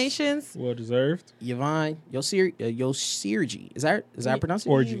nominations. Well deserved. Yvonne Yosirji. Is that how I pronounce it?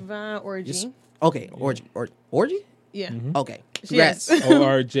 Orgy. Yvonne Orgy. Yes. Okay, Orgy. Orgy? Yeah. Okay. Yes. Congrats.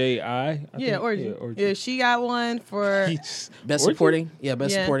 ORJI. Yeah, Orgy. Yeah, Orgy. Yeah, she got one for Best Orgy? supporting. Yeah,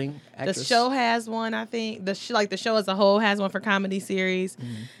 best Yeah. supporting the actress. show has one, I think. The show as a whole has one for comedy series.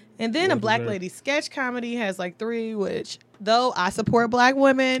 And then Well a Black deserved. Lady sketch comedy has like 3, which though I support Black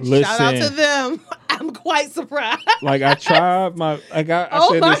women, shout out to Listen. them. I'm quite surprised. Like I tried my. I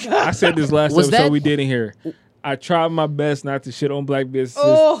Oh my said this. God. I said this last Was episode that- we did in here. I tried my best not to shit on black businesses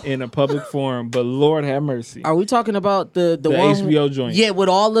Oh. in a public forum, but Lord have mercy. Are we talking about the The one HBO joint. Yeah, with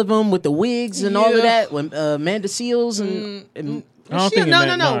all of them, with the wigs and all of Yeah. that, with Amanda Seals and I don't She- think no,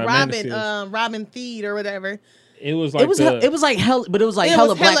 Amanda Robin, Seals. Robin Thede or whatever. It was like it was like hell, but it was like It hella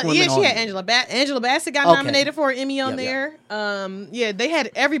was black women. yeah, on she had it. Angela Bassett got Okay. nominated for an Emmy on Yep, there. Yeah, they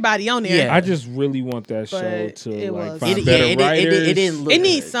had everybody on there. Yeah. I just really want that show But to it like was- find It, better yeah, writers. it didn't look It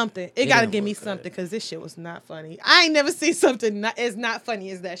needs good. something. It It got to didn't give me look good. something because this shit was not funny. I ain't never seen something as not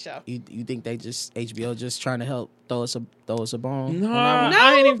funny as that show. You think they just HBO just trying to help throw us a bone? No, on that one? No,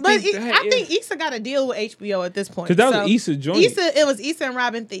 I ain't even but think that I think Issa got a deal with HBO at this point. 'Cause that was Issa joint. It was Issa and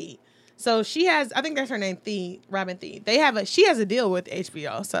Robin Thede. So she has, I think that's her name, Robin Thede. She has a deal with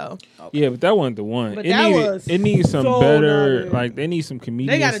HBO. So Yeah, but that wasn't the one. But it that needed, was it needs some so better. not it. Like they need some gotta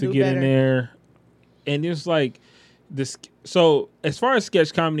comedians to do get in better. there, and it's like this. So as far as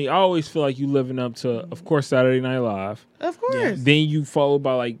sketch comedy, I always feel like you living up to, of course, Saturday Night Live. of course, Then you followed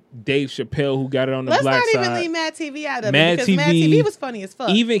by like Dave Chappelle, who got it on the let's black not side. even leave Mad TV out of Mad it because Mad TV TV was funny as fuck.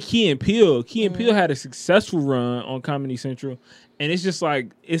 Even Key and Peele. Key and Peele had a successful run on Comedy Central. And it's just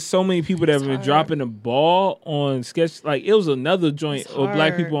like, it's so many people that have been hard. dropping the ball on sketch. Like, it was another joint It's of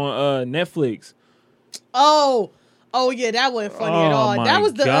black hard. people on Netflix. oh yeah, that wasn't funny at all. my That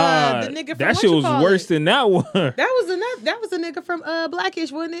was the God. nigga from that shit was worse than that one. That was the nigga from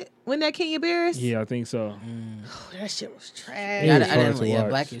Blackish, wasn't it? When that Kenya Barris? Yeah, I think so. That shit was trash. Yeah, I was hard didn't. to Yeah, watch.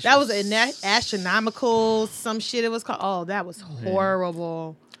 Blackish. That was astronomical, some shit it was called. Oh, that was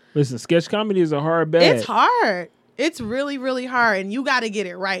horrible. Listen, sketch comedy is a hard bag. It's hard. It's really, really hard, and you got to get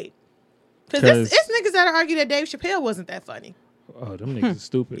it right. Because 'Cause- it's niggas that argue that Dave Chappelle wasn't that funny. Oh, them niggas is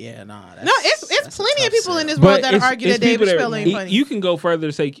stupid. Yeah, nah. No, it's that's a plenty of tough people in sell. this world that it's- argue it's that Dave people Chappelle ain't funny. You can go further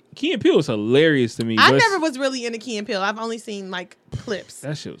to say Key and Peele is hilarious to me. I but never was really into Key and Peele. I've only seen like clips.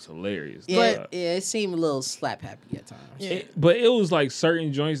 That shit was hilarious. Yeah, dog. yeah, it seemed a little slap happy at times. Yeah. But it was like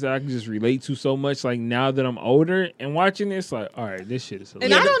certain joints that I can just relate to so much. Like now that I'm older and watching this, like, all right, this shit is And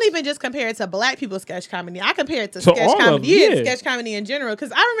hilarious. I don't even just compare it to black people's sketch comedy. I compare it to To sketch all of comedy. them, yeah. Sketch comedy in general.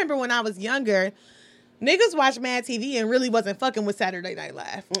 Because I remember when I was younger, niggas watched Mad TV and really wasn't fucking with Saturday Night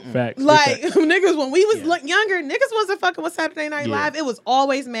Live. Facts. Like Facts. niggas when we was Yeah. younger, niggas wasn't fucking with Saturday Night Yeah. Live. It was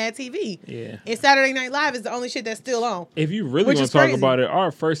always Mad TV. Yeah. And Saturday Night Live is the only shit that's still on. If you really Which want is to talk crazy. about it,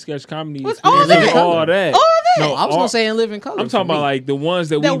 our first sketch comedy Was experience all that. was all that. All that. No, I was all- gonna say in Living Color. I'm talking for me. about like the ones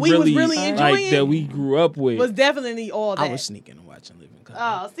that, That we we was really, really like enjoying? that we grew up with. Was definitely all that. I was sneaking and watching Living Color.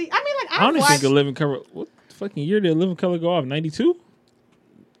 Oh, see, I mean, like I I've don't watched, think a Living Color. What the fucking year did Living Color go off? 92.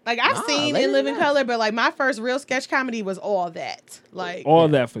 like I've Nah, seen later In Living than that. Color, but like my first real sketch comedy was all that. Like, All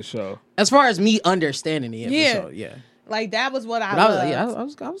that for sure. As far as me understanding it, Yeah. for sure, yeah. like that was what I But I was, loved.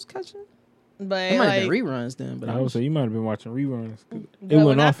 yeah, I was catching. But It might have like, been reruns then, but I would say you might have been watching reruns. It But went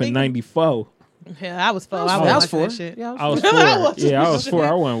when I off in think- '94. yeah, I was four. I I was was four. four. That shit. Yeah, I was I 4. watched Yeah, I was it. 4.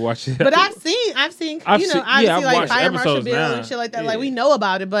 I wasn't watching it. But I've seen, I've you know, seen- obviously yeah, I've like watched Fire Marshal episodes Bill now. and shit like that. Yeah. Like we know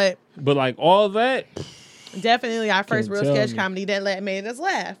about it, but But like all that, definitely our first Can't real tell sketch me. comedy that made us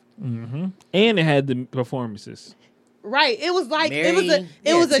laugh. and it had the performances. Right. It was like Mary,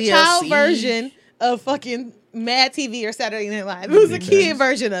 it was a TLC. child version of fucking Mad TV or Saturday Night Live. It was a kid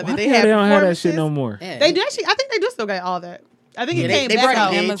version of Why it. the hell they don't have that shit no performances. more? Yeah. They do actually. I think they do still got all that. I think Yeah, it they- came they back brought it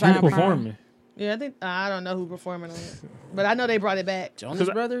out. in. Amazon Who Prime. performing? Yeah, I think I don't know who performing on it, but I know they brought it back. Jonas 'Cause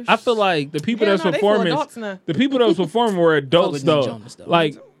Brothers. I feel like the people Hell that's no, they full performing, adults now. the people that was performing were adults with Nick though. Jonas, though.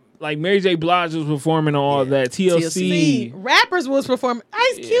 Like Mary J. Blige was performing on all Yeah. that. TLC. See, rappers was performing.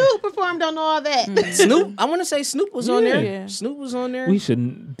 Ice Cube performed on all that. Snoop. I want to say Snoop was on there. Yeah. Snoop was on there. We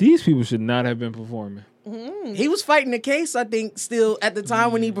should. These people should not have been performing. He was fighting the case, I think, still at the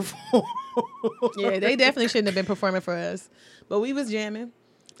time when he performed. Yeah, they definitely shouldn't have been performing for us, but we was jamming.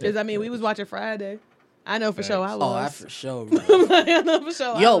 Cause I mean, we was watching Friday. I know for sure I Oh, I was. for sure. Bro. I know for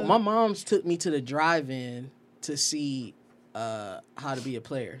sure. I Yo, was. my mom's took me to the drive-in to see How to Be a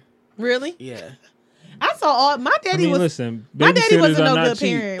Player. Really? Yeah. I saw all. My I daddy mean, was. listen, my daddy babysitters wasn't are no not good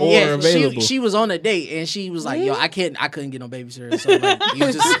cheap parent. or Yeah, available. she was on a date and she was like, "Yo, I couldn't get no babysitter." So like, you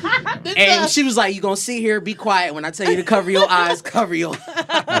just This and stuff- she was like, "You gonna sit here, be quiet. When I tell you to cover your eyes, cover your."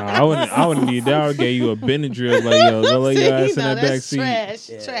 Nah, I wouldn't need that. I would give you a Benadryl, like yo, go lay your ass in no, that back that's seat. trash.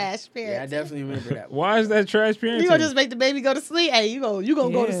 Yeah. Trash Yeah, I parents. definitely remember that. Why is that trash parenting? You gonna just make the baby go to sleep? Hey, you gonna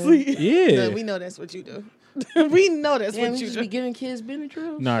go to Yeah. sleep? Yeah. No, we know that's what you do. We know that's Damn, what you you just be do. giving kids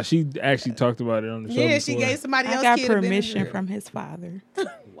Benadryl. Nah, she actually talked about it on the show. Yeah, she before. gave somebody I else got kid a permission Benadryl. from his father.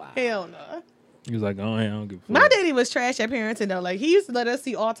 Wow. Hell no. He was like, oh, yeah, I don't give a fuck. My daddy was trash at parenting though. Like he used to let us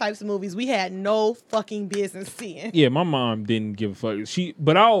see all types of movies we had no fucking business seeing. Yeah, my mom didn't give a fuck.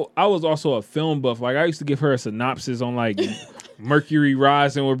 But I was also a film buff. Like I used to give her a synopsis on like Mercury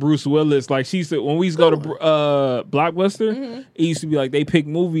Rising with Bruce Willis. Like she said, when we used to go to Blockbuster, it used to be like they pick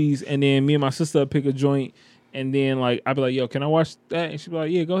movies, and then me and my sister would pick a joint, and then like I'd be like, yo, can I watch that? And she'd be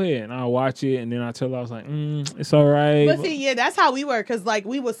like, yeah, go ahead, and I'll watch it, and then I tell her I was like, it's all right. But see, yeah, that's how we were, cause like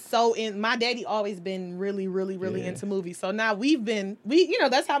we was so in. My daddy always been really, really, really Yeah. into movies. So now we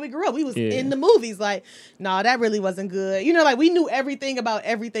that's how we grew up. We was Yeah. in the movies. Like, no, that really wasn't good. You know, like we knew everything about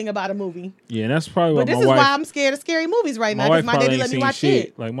a movie. Yeah, and that's probably why But this my is wife. why I'm scared of scary movies right my now, wife cause my probably daddy ain't let me seen watch shit.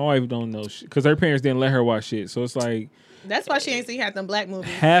 shit. Like my wife don't know shit because her parents didn't let her watch shit. So it's like That's why she ain't seen half them black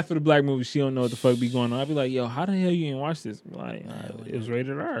movies. half of the black movies she don't know what the fuck be going on. I'd be like, yo, how the hell you didn't watch this? Like, it was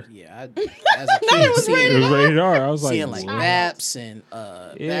rated R. Yeah, as a kid, it was seeing, It was rated R. I was like, seeing like what? Baps and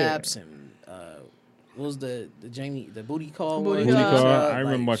Yeah. Baps and what was the Jamie the booty call? Booty Booty Call. Call. Like, I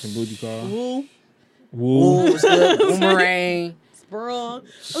remember watching Booty Call. Woo, Woo. Ooh, was good. Boomerang. sprung.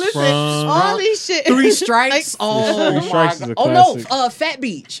 Listen, Sprung. all these shit. Three Strikes. Like, Oh, Three Strikes my is a God. Oh no, classic. Fat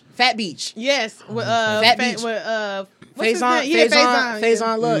Beach. Fat Beach. yes, with Fat Fa- Beach. with what's his Faison, name? Yeah, Faison, yeah.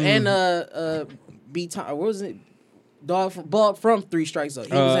 Faison Love, and B Time. What was it? Dog from Three Strikes. Though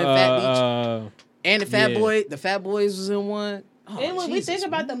he was in Fat Beach, and the Fat yeah. Boy. The Fat Boys was in one. Oh, And when we Jesus, think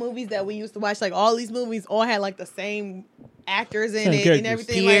about man. the movies that we used to watch, like all these movies all had like the same actors in Same it and characters.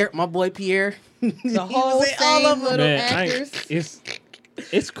 everything. Pierre, Like my boy Pierre, the whole was in all same of them. little Man, actors.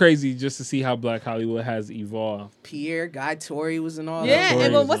 it's crazy just to see how Black Hollywood has evolved. Pierre, Guy Tori was in all. Yeah, Tori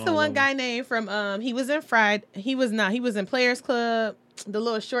and was what's in the all one of guy name from he was in Fried? He was not. He was in Players Club. The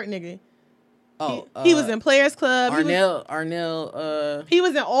little short nigga. Oh, He was in Players Club. Arnell. He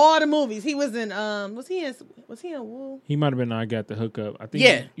was in all the movies. He was in was he in Woo? He might have been. I got the hookup. I think.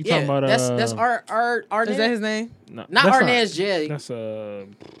 Yeah, You talking about? that's Arnett. Is that his name? No, Not that's Arnez J. That's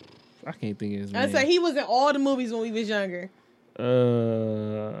I can't think of his I name. say he was in all the movies when we was younger.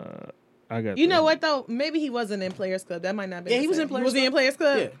 I got. You know what though? Maybe he wasn't in Players Club. That might not be. Yeah, he was in Players Was he in Club. Players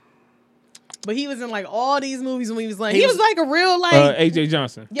Club? Yeah. But he was in like all these movies when we was like He he was was- like a real like AJ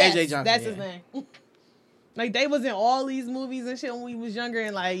Johnson. yes, AJ Johnson, That's yeah. his name. Like they was in all these movies and shit when we was younger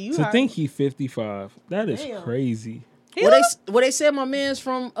and like you To heard- think he 55. That is Damn. crazy. he What look- they said my man's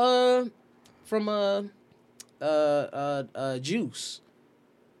from Juice.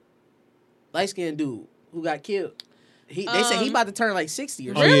 Light skinned dude who got killed. They said he about to turn like 60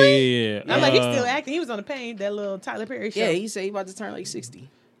 or Oh something. yeah. I'm like he's still acting. He was on the Pain, that little Tyler Perry show. Yeah, he said he about to turn like 60.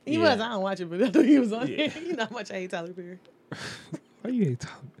 he yeah. was. I don't watch it, but I thought he was on Yeah. it. You know how much I hate Tyler Perry. Why you hate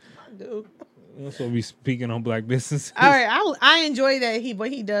Tyler? I do. That's what we speaking on black business. All right, I enjoy that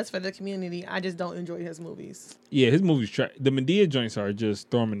what he does for the community. I just don't enjoy his movies. Yeah, his movies trash. The Medea joints are just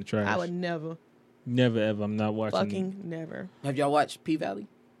throw them in the trash. I would never, Never ever. I'm not watching. fucking never. Have y'all watched P Valley?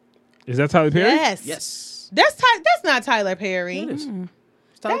 Is that Tyler Perry? Yes, Yes. That's not Tyler Perry. It is.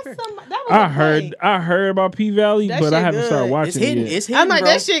 It's Tyler That's Perry. somebody. That was I a heard. play. I heard about P Valley, That but I shit haven't good. started It's watching hidden. it yet. It's hidden, I'm like bro.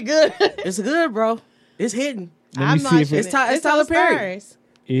 that shit good. It's good, bro. It's hidden. Let me I'm see watching if it. it's. It's Tyler on Perry. Stars.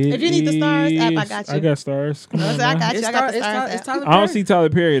 If you need the stars app, I got you. I got stars. Come I on, said, I now. got you. I got the It's stars app. Tyler I don't Perry. see Tyler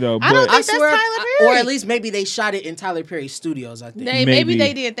Perry though. But I don't I think that's swear, Tyler Perry. or at least maybe they shot it in Tyler Perry's studios. I think. Maybe Maybe.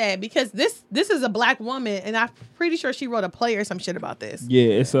 they did that because this is a black woman, and I'm pretty sure she wrote a play or some shit about this.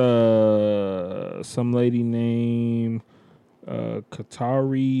 yeah, it's some lady named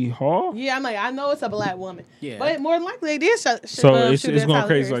Katari Hall. Yeah, I'm like, I know it's a black woman. Yeah. But more than likely they did So it's shoot it in going Tyler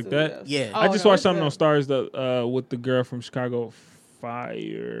crazy Perry like that? Studios. Yeah. I just no, watched it's something good. on Stars that with the girl from Chicago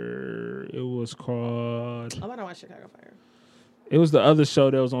Fire. It was called. I'm gonna watch Chicago Fire. It was the other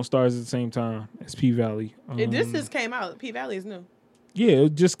show that was on Stars at the same time as P Valley. This just came out. P Valley is new. Yeah,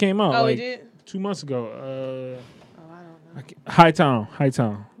 it just came out. Oh, like, it did? 2 months ago. Oh, I don't know. High Town.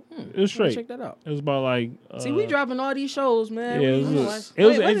 It was I'll straight. check that out. It was about like. See, we dropping all these shows, man. Yeah, it We- was, we- it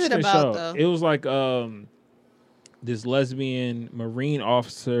was Wait, an what is it interesting about, show. though? It was like this lesbian Marine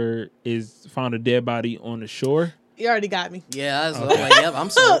officer is found a dead body on the shore. You already got me. Yeah, I was like, yep, I'm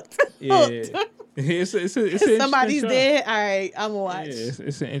sold. Yeah, it's an interesting Somebody's show. dead. All right, I'm gonna Yeah, watch.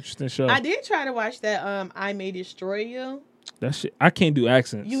 it's an interesting show. I did try to watch that. I May Destroy You. That shit, I can't do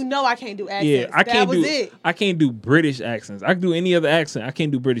accents. You know I can't do accents. yeah, I can't that was do. it. I can't do British accents. I can do any other accent. I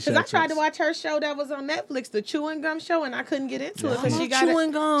can't do British Because I accents. tried to watch her show that was on Netflix, the Chewing Gum Show, and I couldn't get into it because she got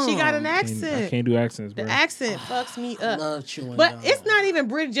chewing gum. she got an I accent. can't do accents, bro. The accent fucks me I up. love chewing But gum. it's not even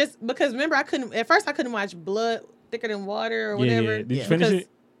British, just because remember I couldn't watch Blood Thicker Than Water or whatever. Yeah. Did you Yeah. finish Because- it?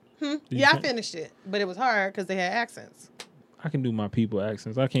 Hmm? you Yeah, I fin- finished it, but it was hard because they had accents. I can do my people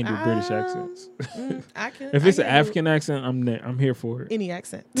accents. I can't do British accents. I can. If it's I an can do African accent, I'm here for it. any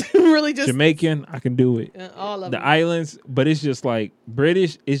accent, really just Jamaican, I can do it. all of The them. islands, but it's just like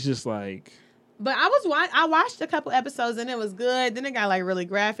British. It's just like But I watched a couple episodes and it was good. Then it got like really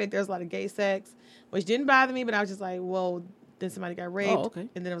graphic. There was a lot of gay sex, which didn't bother me. But I was just like, whoa. Then somebody got raped. okay.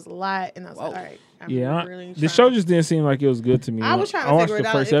 And then it was a lot. And I was like, Whoa. all right. I'm yeah. really The trying- show just didn't seem like it was good to me. I was trying to I watched figure the it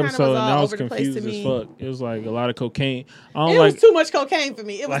out. first It kinda episode was and all I was over the place confused to as me. fuck. It was like a lot of cocaine. I don't It like was too much cocaine for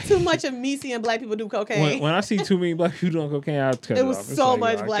me. It was Like- too much of me seeing black people do cocaine. when I see too many black people doing cocaine, I cut it it was off. It's so like,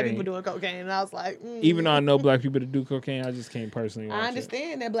 much yo, I black can't- people doing cocaine. And I was like, Even though I know black people that do cocaine, I just can't personally watch I it.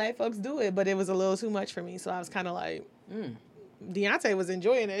 understand that black folks do it, but it was a little too much for me. So I was kind of like, Deontay was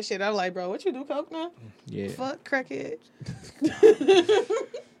enjoying that shit. I was like, bro, what you do coke now? Yeah. Fuck crackhead.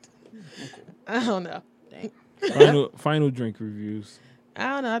 I don't know. Final drink reviews. I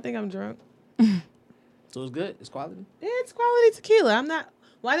don't know. I think I'm drunk. So it's good. It's quality. It's quality tequila. I'm not.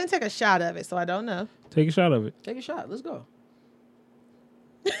 Well, I didn't take a shot of it, so I don't know. Take a shot of it. Take a shot. Let's go.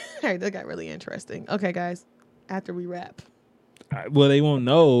 All right, that got really interesting. Okay, guys, after we wrap. Well, they won't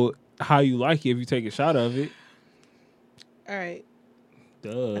know how you like it if you take a shot of it. All right. I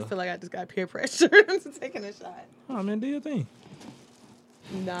Duh. feel like I just got peer pressure into taking a shot. Oh man, do your thing.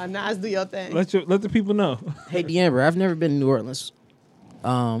 Nah, Nas, do your thing. Let the people know. Hey, D'Amber, I've never been to New Orleans.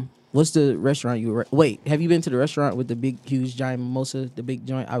 What's the restaurant you were? Wait, have you been to the restaurant with the big, huge, giant mimosa, the big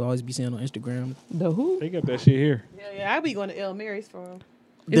joint I always be seeing on Instagram? The who? They got that shit here. Yeah, I'll be going to El Mary's for them.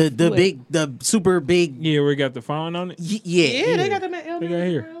 The super big. Yeah, we got the phone on it, Yeah, they got them at El They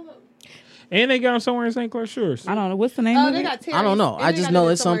Mary's. got here. and they got them somewhere in St. Clair Shores. I don't know. What's the name Oh, of they it? got Terry's. I don't know. And I they just got know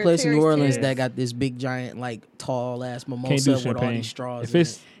it it's somewhere someplace in New Terry's Orleans Terrace. that got this big, giant, like tall ass Can't do mimosa with all champagne. these straws. If in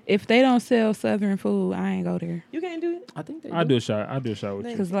it's it. If they don't sell Southern food, I ain't go there. You can't do it. I think they I'll do a shot. I'll do a shot with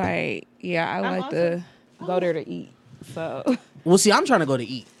you. Cause like, yeah, I like to go there to eat. So Well, see, I'm trying to go to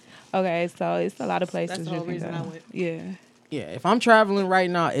eat. okay, so it's a lot of places That's the you whole can reason go. I went. Yeah, Yeah, if I'm traveling right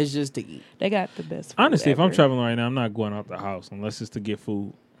now, it's just to eat. they got the best. Food Honestly, if I'm ever. traveling right now, I'm not going out the house unless it's to get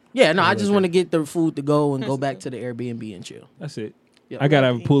food. Yeah, no, I Yeah, just okay. want to get the food to go and go back to the Airbnb and chill. That's it. Yeah. I gotta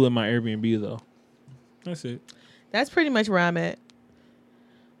have a pool in my Airbnb though. That's it. That's pretty much where I'm at.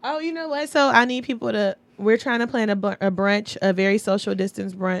 Oh, you know what? So I need people to. We're trying to plan a brunch, a very social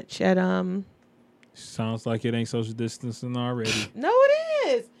distance brunch at Sounds like it ain't social distancing already. No, it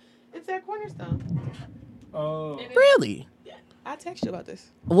is. It's at Cornerstone. Oh. Really? I text you about this.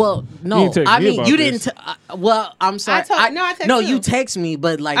 Well, You no. didn't text I me mean, about you this. didn't. Well, I'm sorry. I text no, you. you text me,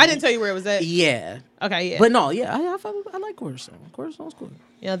 but like I didn't tell you where it was at. Yeah, Okay, yeah. but no, yeah, I like Cornerstone. Cornerstone's cool.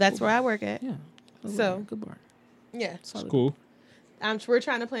 Yeah, that's where I work at. Yeah. So- good bar. Yeah. It's cool. We're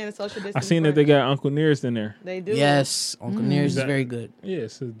trying to plan a social distance. I seen that they got Uncle Nearest in there. They do. Yes, Uncle Nearest is That- very good.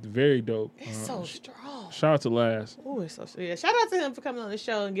 Yes, it's very dope. It's so strong. Shout out to Laz. Oh, it's so yeah. Shout out to him for coming on the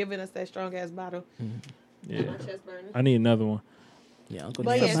show and giving us that strong ass bottle. Yeah, My chest burning. I need another one. Yeah, Uncle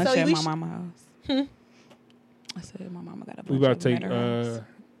But Nearest. yeah, Lunch so at we my sh- mama house. I said my mama got a bunch We about of to them take at her house.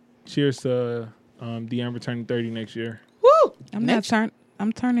 cheers to Deamber turning 30 next year. Woo!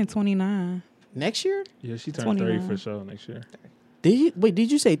 I'm turning 29. Next year? Yeah, she turned 30 29. for sure next year.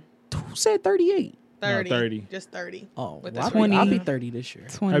 Did you say who said 38? 30. 30. Just 30. Oh, With well, the I'll 20. be 30 this year.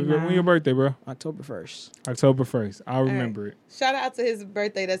 29. When your birthday, bro? October 1st. October 1st. I'll remember it. Shout out to his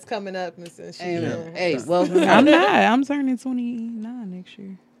birthday that's coming up. Mr. She, Amen. Hey, well, I'm not. I'm turning 29 next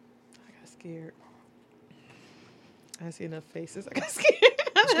year. I got scared. I see enough faces. I got scared.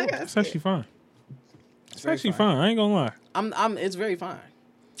 I got It's scared. actually fine. It's very actually fine. fine. I ain't gonna lie. it's very fine.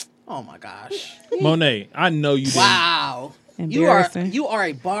 Oh my gosh. Monet, I know you didn't. Wow. Embarrassing. You are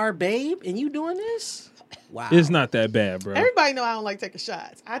a bar babe and you doing this? Wow. It's not that bad, bro. Everybody know I don't like taking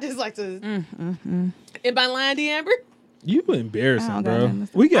shots. I just like to. Am I lying, D'Amber? You I embarrassing, don't got bro. nothing to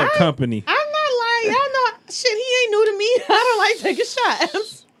say. We got company. I'm not lying. Y'all know shit. He ain't new to me. I don't like taking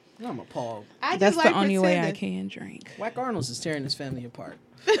shots. I'm appalled. I That's just like the only way I pretending. can drink. Whack Arnold's is tearing this family apart.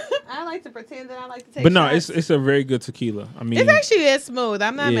 I like to pretend that I like to take But no, shots. it's a very good tequila. I mean, It's actually is smooth.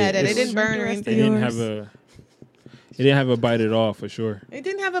 I'm not Yeah, mad at it. It it's- didn't burn or it anything. didn't yours. have a bite at all for sure. It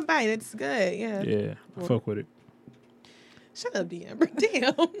didn't have a bite. It's good. Yeah. Yeah, I fuck with it. Shut up, D'Amber.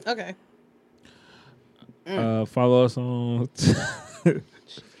 Damn. Okay. Follow us on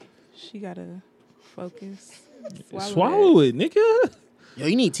She gotta focus. swallow it, nigga. Yo,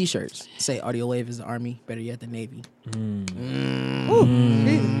 you need t-shirts. Say Audio Wave is the Army, better yet the Navy.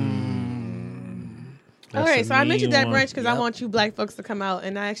 All right. So I mentioned that brunch because I Yep. want you black folks to come out,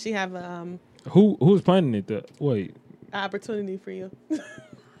 and I actually have Who's planning it? Wait, opportunity for you.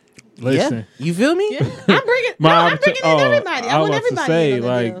 listen. Yeah. You feel me? Yeah. I'm bringing. No, I'm bringing in everybody. I was want about everybody. to say, in on the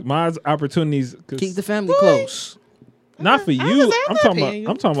like, deal. my opportunities. 'cause Keep the family close. not for I was you. gonna say, I'm I'm not talking paying you.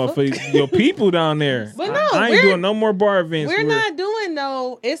 about. I'm talking about for your people down there. But I no, ain't we're- doing no more bar events. We're where- not doing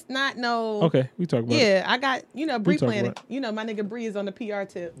no. It's not no. Okay, we talk about it. Yeah, I got Bree talk planning. about My nigga Bree is on the PR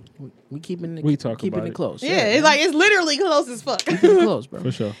tip. We keeping it. We talk keeping about it it. close. Yeah, it's like it's literally close as fuck. keep it close, bro.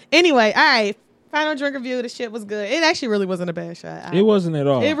 For sure. Anyway, all right. Final drink review. The shit was good. It actually really wasn't a bad shot. It wasn't at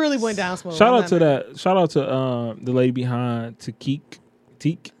all. It really went down smooth. Shout I'm out to not mad. that. Shout out to the lady behind Teak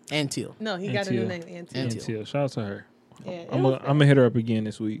And Teal. No, he got a new Antil. name. Antil. And and Teal. Shout out to her. Yeah, I'm gonna hit her up again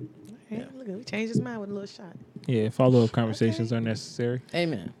this week. look at we changed his mind with a little shot. Yeah, follow up conversations are necessary.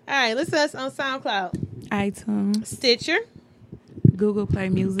 Amen. All right, listen to us on SoundCloud, iTunes, Stitcher. Google Play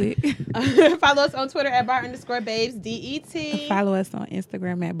Music. Follow us on Twitter at bar_babes DET. Follow us on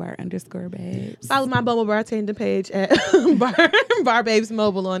Instagram at bar_babes. Follow my Bumble bartender page at bar babes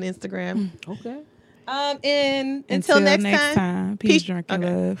mobile on Instagram. Okay. And until next time, peace, drink, and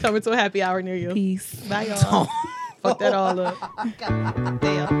okay. love. Coming to a happy hour near you. Peace. Bye, y'all. Fuck that all up. God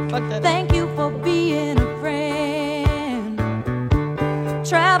damn. Fuck that up. Thank you for being a friend.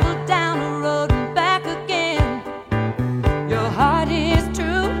 Travel down the road and back again. Your heart is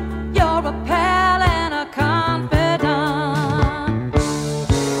true. You're a pal and a confidant.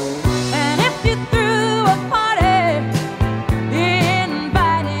 And if you threw a party,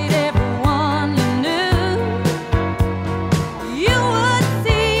 invited everyone you knew, you would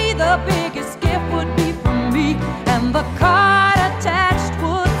see the biggest gift would be from me and the car.